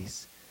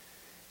 ladies.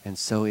 And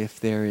so if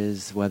there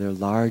is, whether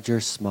large or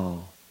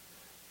small,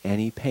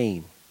 any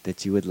pain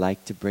that you would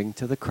like to bring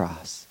to the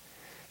cross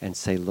and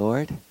say,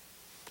 Lord,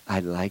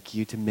 I'd like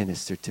you to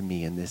minister to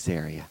me in this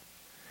area.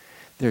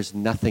 There's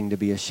nothing to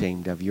be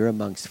ashamed of. You're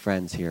amongst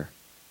friends here.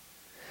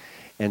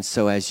 And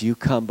so as you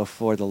come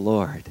before the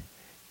Lord,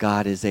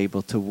 God is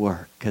able to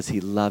work because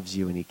he loves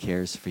you and he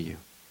cares for you.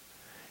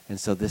 And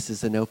so this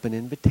is an open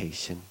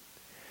invitation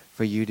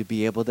for you to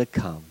be able to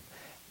come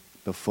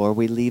before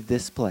we leave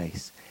this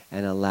place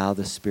and allow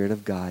the Spirit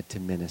of God to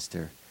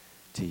minister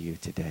to you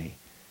today.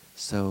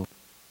 So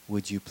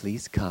would you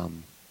please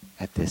come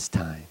at this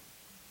time?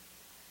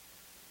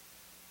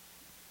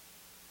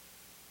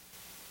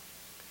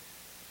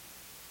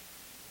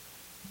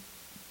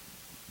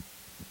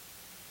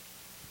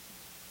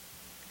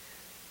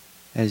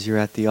 As you're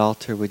at the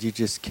altar, would you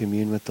just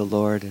commune with the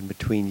Lord, and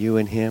between you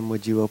and him,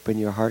 would you open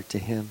your heart to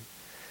him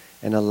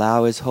and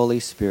allow his Holy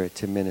Spirit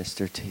to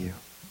minister to you?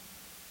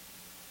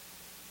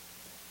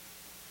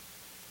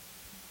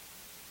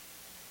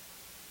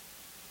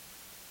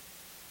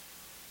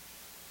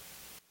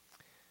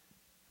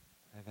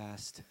 I've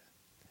asked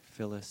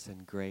Phyllis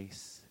and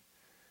Grace,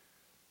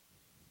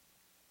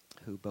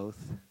 who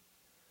both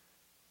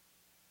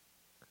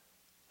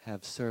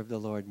have served the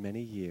Lord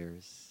many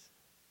years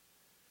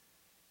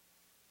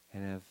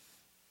and have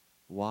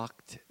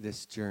walked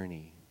this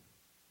journey,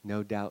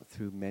 no doubt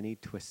through many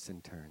twists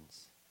and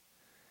turns.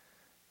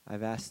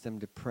 I've asked them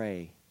to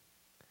pray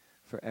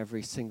for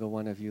every single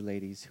one of you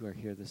ladies who are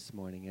here this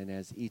morning. And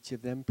as each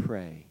of them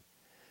pray,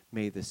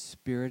 may the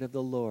Spirit of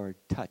the Lord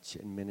touch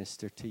and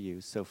minister to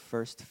you. So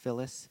first,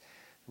 Phyllis,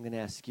 I'm going to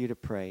ask you to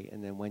pray.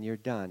 And then when you're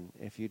done,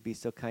 if you'd be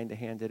so kind to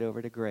hand it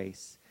over to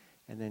Grace,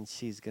 and then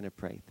she's going to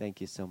pray.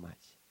 Thank you so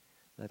much.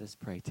 Let us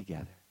pray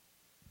together.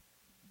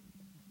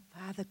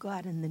 Father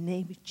God, in the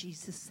name of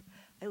Jesus,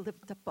 I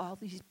lift up all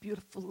these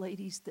beautiful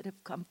ladies that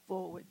have come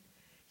forward.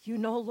 You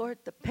know, Lord,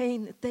 the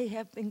pain that they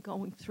have been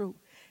going through.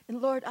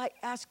 And Lord, I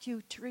ask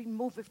you to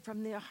remove it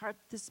from their heart,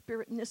 the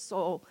spirit, and the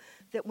soul,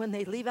 that when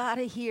they leave out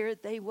of here,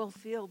 they will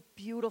feel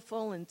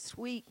beautiful and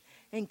sweet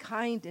and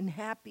kind and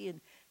happy, and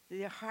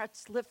their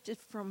hearts lifted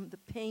from the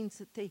pains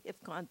that they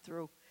have gone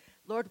through.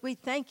 Lord, we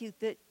thank you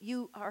that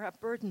you are a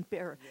burden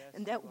bearer,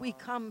 and that we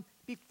come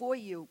before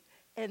you.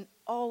 And,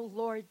 oh,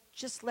 Lord,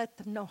 just let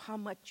them know how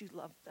much you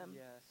love them.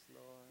 Yes,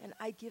 Lord. And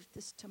I give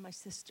this to my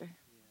sister.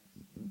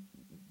 Yes.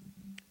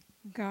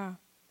 God,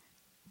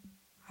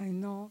 I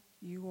know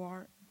you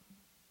are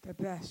the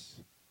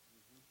best.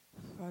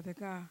 Father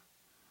God,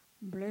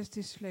 bless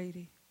this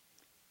lady.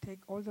 Take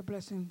all the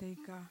blessings they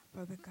got,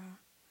 Father God.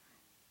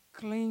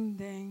 Clean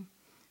them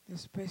the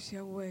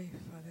special way,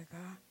 Father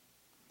God.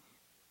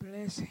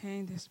 Bless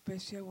him the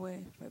special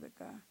way, Father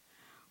God.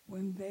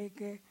 When they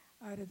get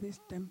out of this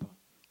temple,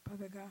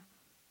 Father God,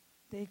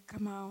 they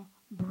come out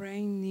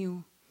brand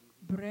new,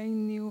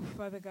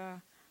 Father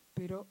God.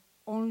 But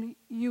only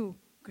you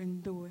can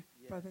do it,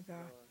 yes, Father God.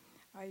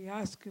 Lord. I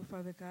ask you,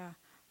 Father God,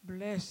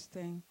 bless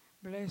them,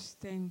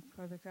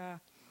 Father God.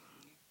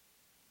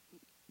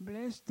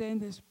 Bless them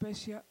the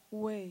special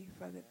way,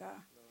 Father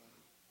God,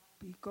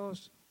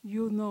 because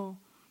you know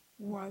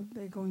what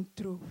they're going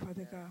through,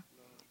 Father God.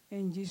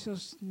 In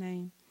Jesus'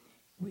 name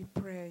we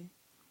pray.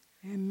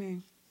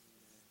 Amen.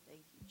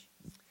 Thank you,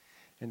 Jesus.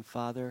 And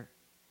Father,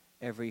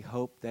 every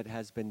hope that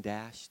has been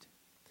dashed,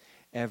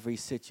 every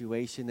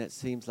situation that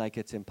seems like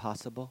it's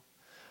impossible.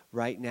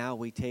 Right now,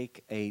 we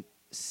take a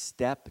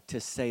step to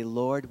say,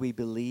 Lord, we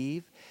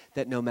believe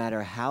that no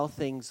matter how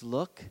things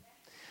look,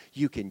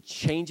 you can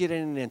change it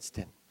in an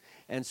instant.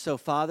 And so,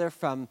 Father,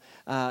 from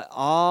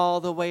all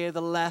the way to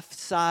the left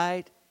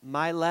side,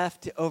 my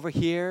left over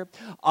here,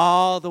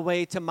 all the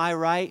way to my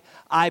right,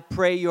 I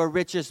pray your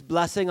richest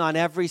blessing on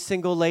every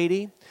single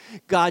lady.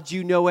 God,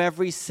 you know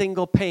every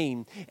single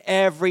pain,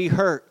 every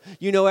hurt.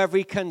 You know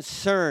every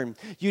concern.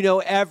 You know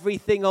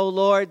everything, oh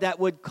Lord, that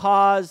would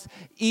cause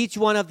each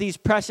one of these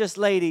precious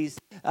ladies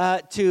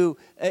to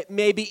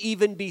maybe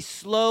even be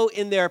slow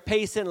in their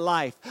pace in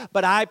life.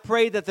 But I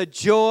pray that the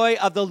joy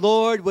of the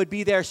Lord would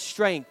be their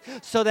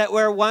strength, so that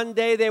where one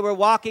day they were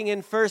walking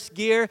in first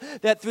gear,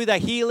 that through the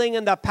healing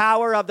and the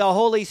power of the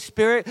Holy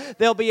Spirit,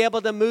 they'll be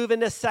able to move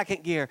into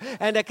second gear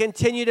and to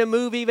continue to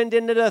move even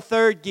into the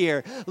third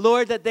gear.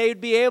 Lord, that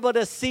they'd be able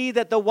to see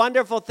that the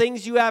wonderful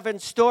things you have in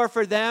store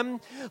for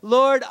them,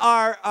 Lord,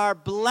 are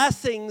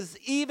blessings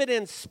even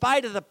in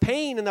spite of the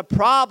pain and the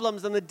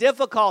problems and the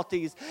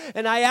difficulties.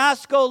 And I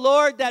ask, oh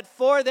Lord, that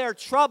for their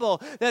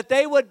trouble, that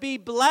they would be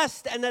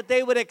blessed and that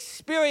they would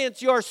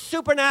experience your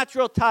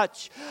supernatural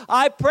touch.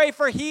 I pray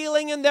for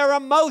healing in their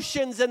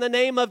emotions in the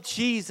name of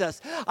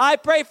Jesus. I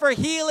pray for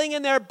healing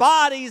in their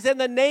bodies in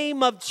the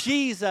name of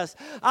Jesus.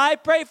 I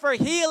pray for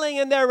healing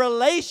in their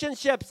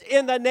relationships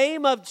in the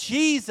name of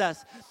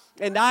Jesus.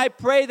 And I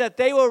pray that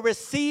they will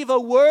receive a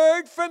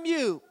word from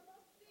you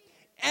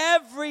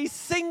every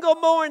single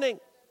morning,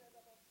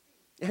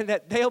 and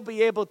that they'll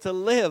be able to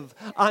live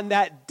on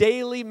that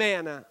daily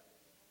manna.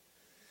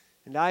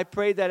 And I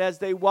pray that as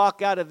they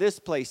walk out of this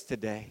place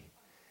today,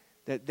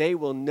 that they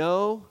will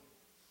know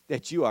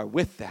that you are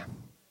with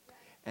them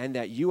and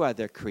that you are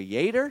the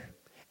creator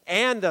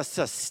and the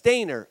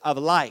sustainer of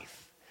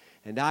life.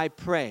 And I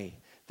pray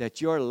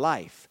that your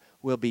life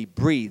will be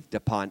breathed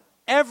upon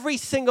every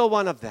single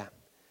one of them.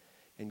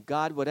 And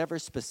God, whatever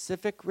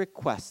specific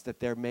requests that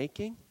they're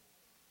making,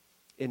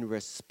 in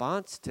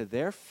response to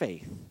their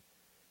faith,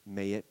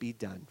 may it be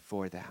done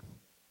for them.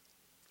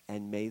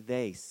 And may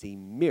they see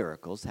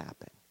miracles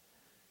happen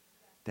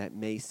that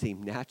may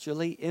seem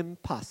naturally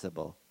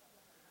impossible.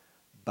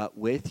 But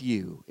with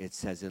you, it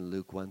says in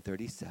Luke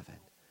 1:37,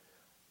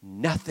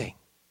 nothing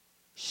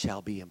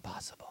shall be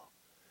impossible.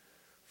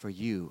 For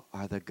you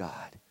are the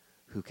God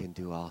who can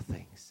do all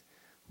things.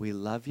 We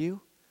love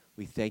you.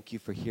 We thank you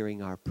for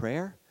hearing our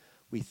prayer.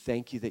 We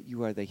thank you that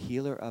you are the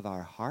healer of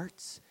our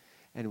hearts.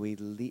 And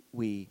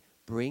we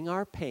bring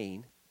our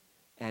pain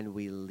and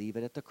we leave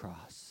it at the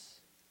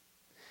cross.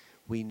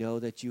 We know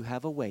that you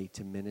have a way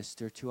to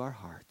minister to our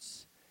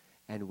hearts,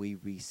 and we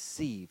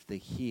receive the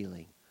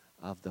healing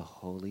of the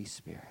Holy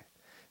Spirit.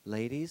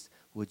 Ladies,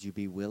 would you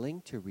be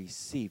willing to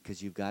receive?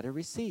 Because you've got to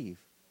receive.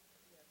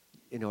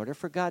 In order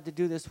for God to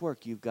do this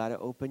work, you've got to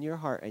open your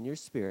heart and your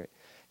spirit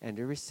and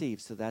to receive.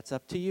 So that's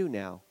up to you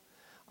now.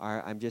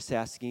 I'm just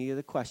asking you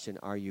the question,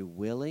 are you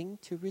willing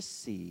to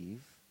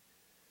receive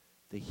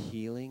the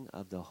healing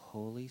of the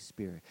Holy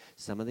Spirit?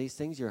 Some of these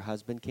things your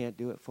husband can't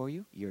do it for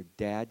you. Your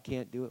dad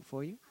can't do it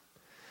for you.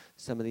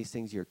 Some of these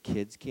things your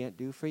kids can't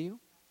do for you.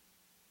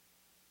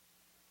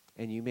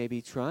 And you may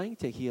be trying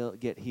to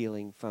get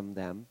healing from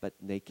them, but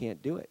they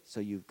can't do it. So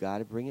you've got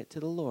to bring it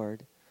to the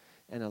Lord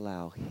and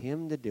allow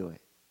him to do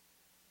it.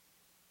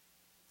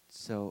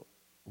 So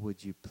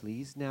would you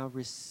please now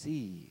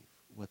receive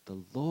what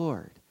the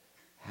Lord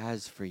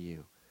has for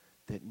you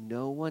that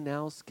no one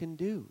else can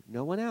do?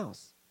 No one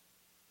else.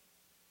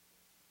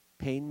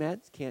 Pain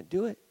meds can't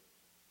do it.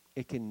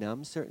 It can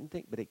numb certain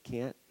things, but it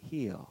can't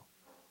heal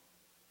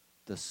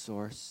the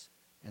source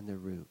and the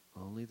root.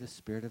 Only the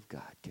Spirit of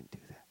God can do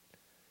that.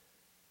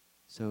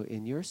 So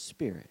in your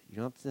spirit, you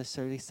don't have to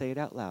necessarily say it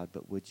out loud,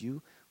 but would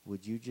you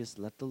just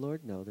let the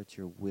Lord know that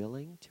you're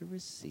willing to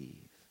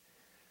receive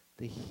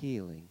the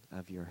healing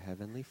of your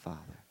Heavenly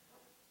Father,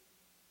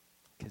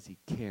 because he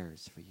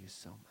cares for you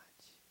so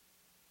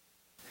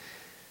much.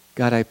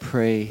 God, I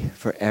pray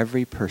for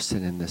every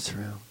person in this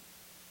room.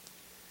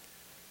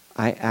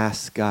 I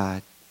ask,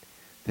 God,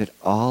 that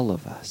all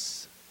of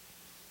us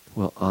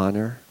will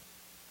honor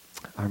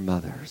our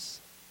mothers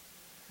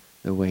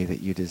the way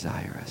that you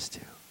desire us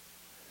to.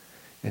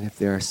 And if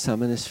there are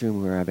some in this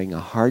room who are having a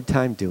hard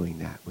time doing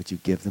that, would you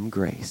give them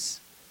grace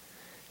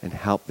and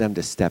help them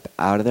to step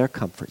out of their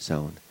comfort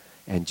zone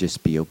and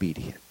just be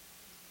obedient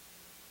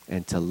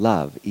and to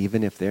love,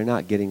 even if they're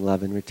not getting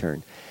love in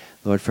return.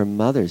 Lord, for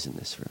mothers in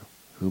this room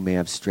who may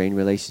have strained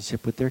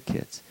relationship with their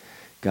kids,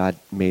 God,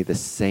 may the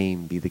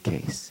same be the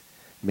case.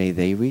 May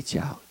they reach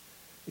out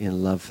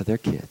in love for their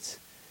kids,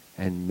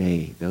 and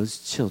may those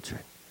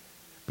children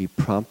be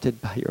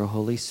prompted by your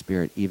Holy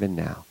Spirit even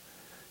now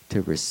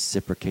to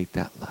reciprocate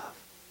that love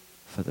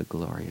for the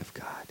glory of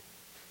God.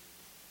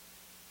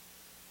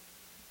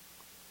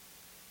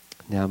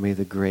 Now may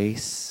the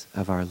grace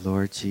of our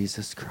Lord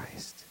Jesus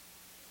Christ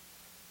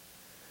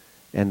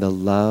and the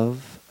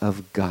love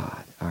of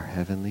God, our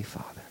Heavenly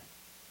Father,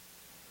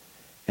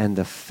 and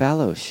the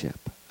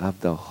fellowship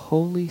of the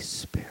Holy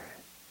Spirit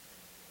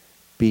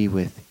be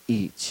with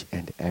each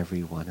and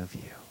every one of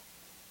you.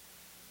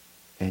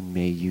 And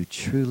may you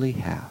truly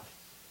have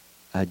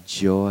a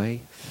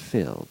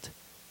joy-filled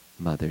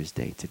Mother's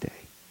Day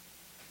today.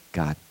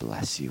 God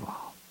bless you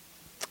all.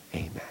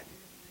 Amen.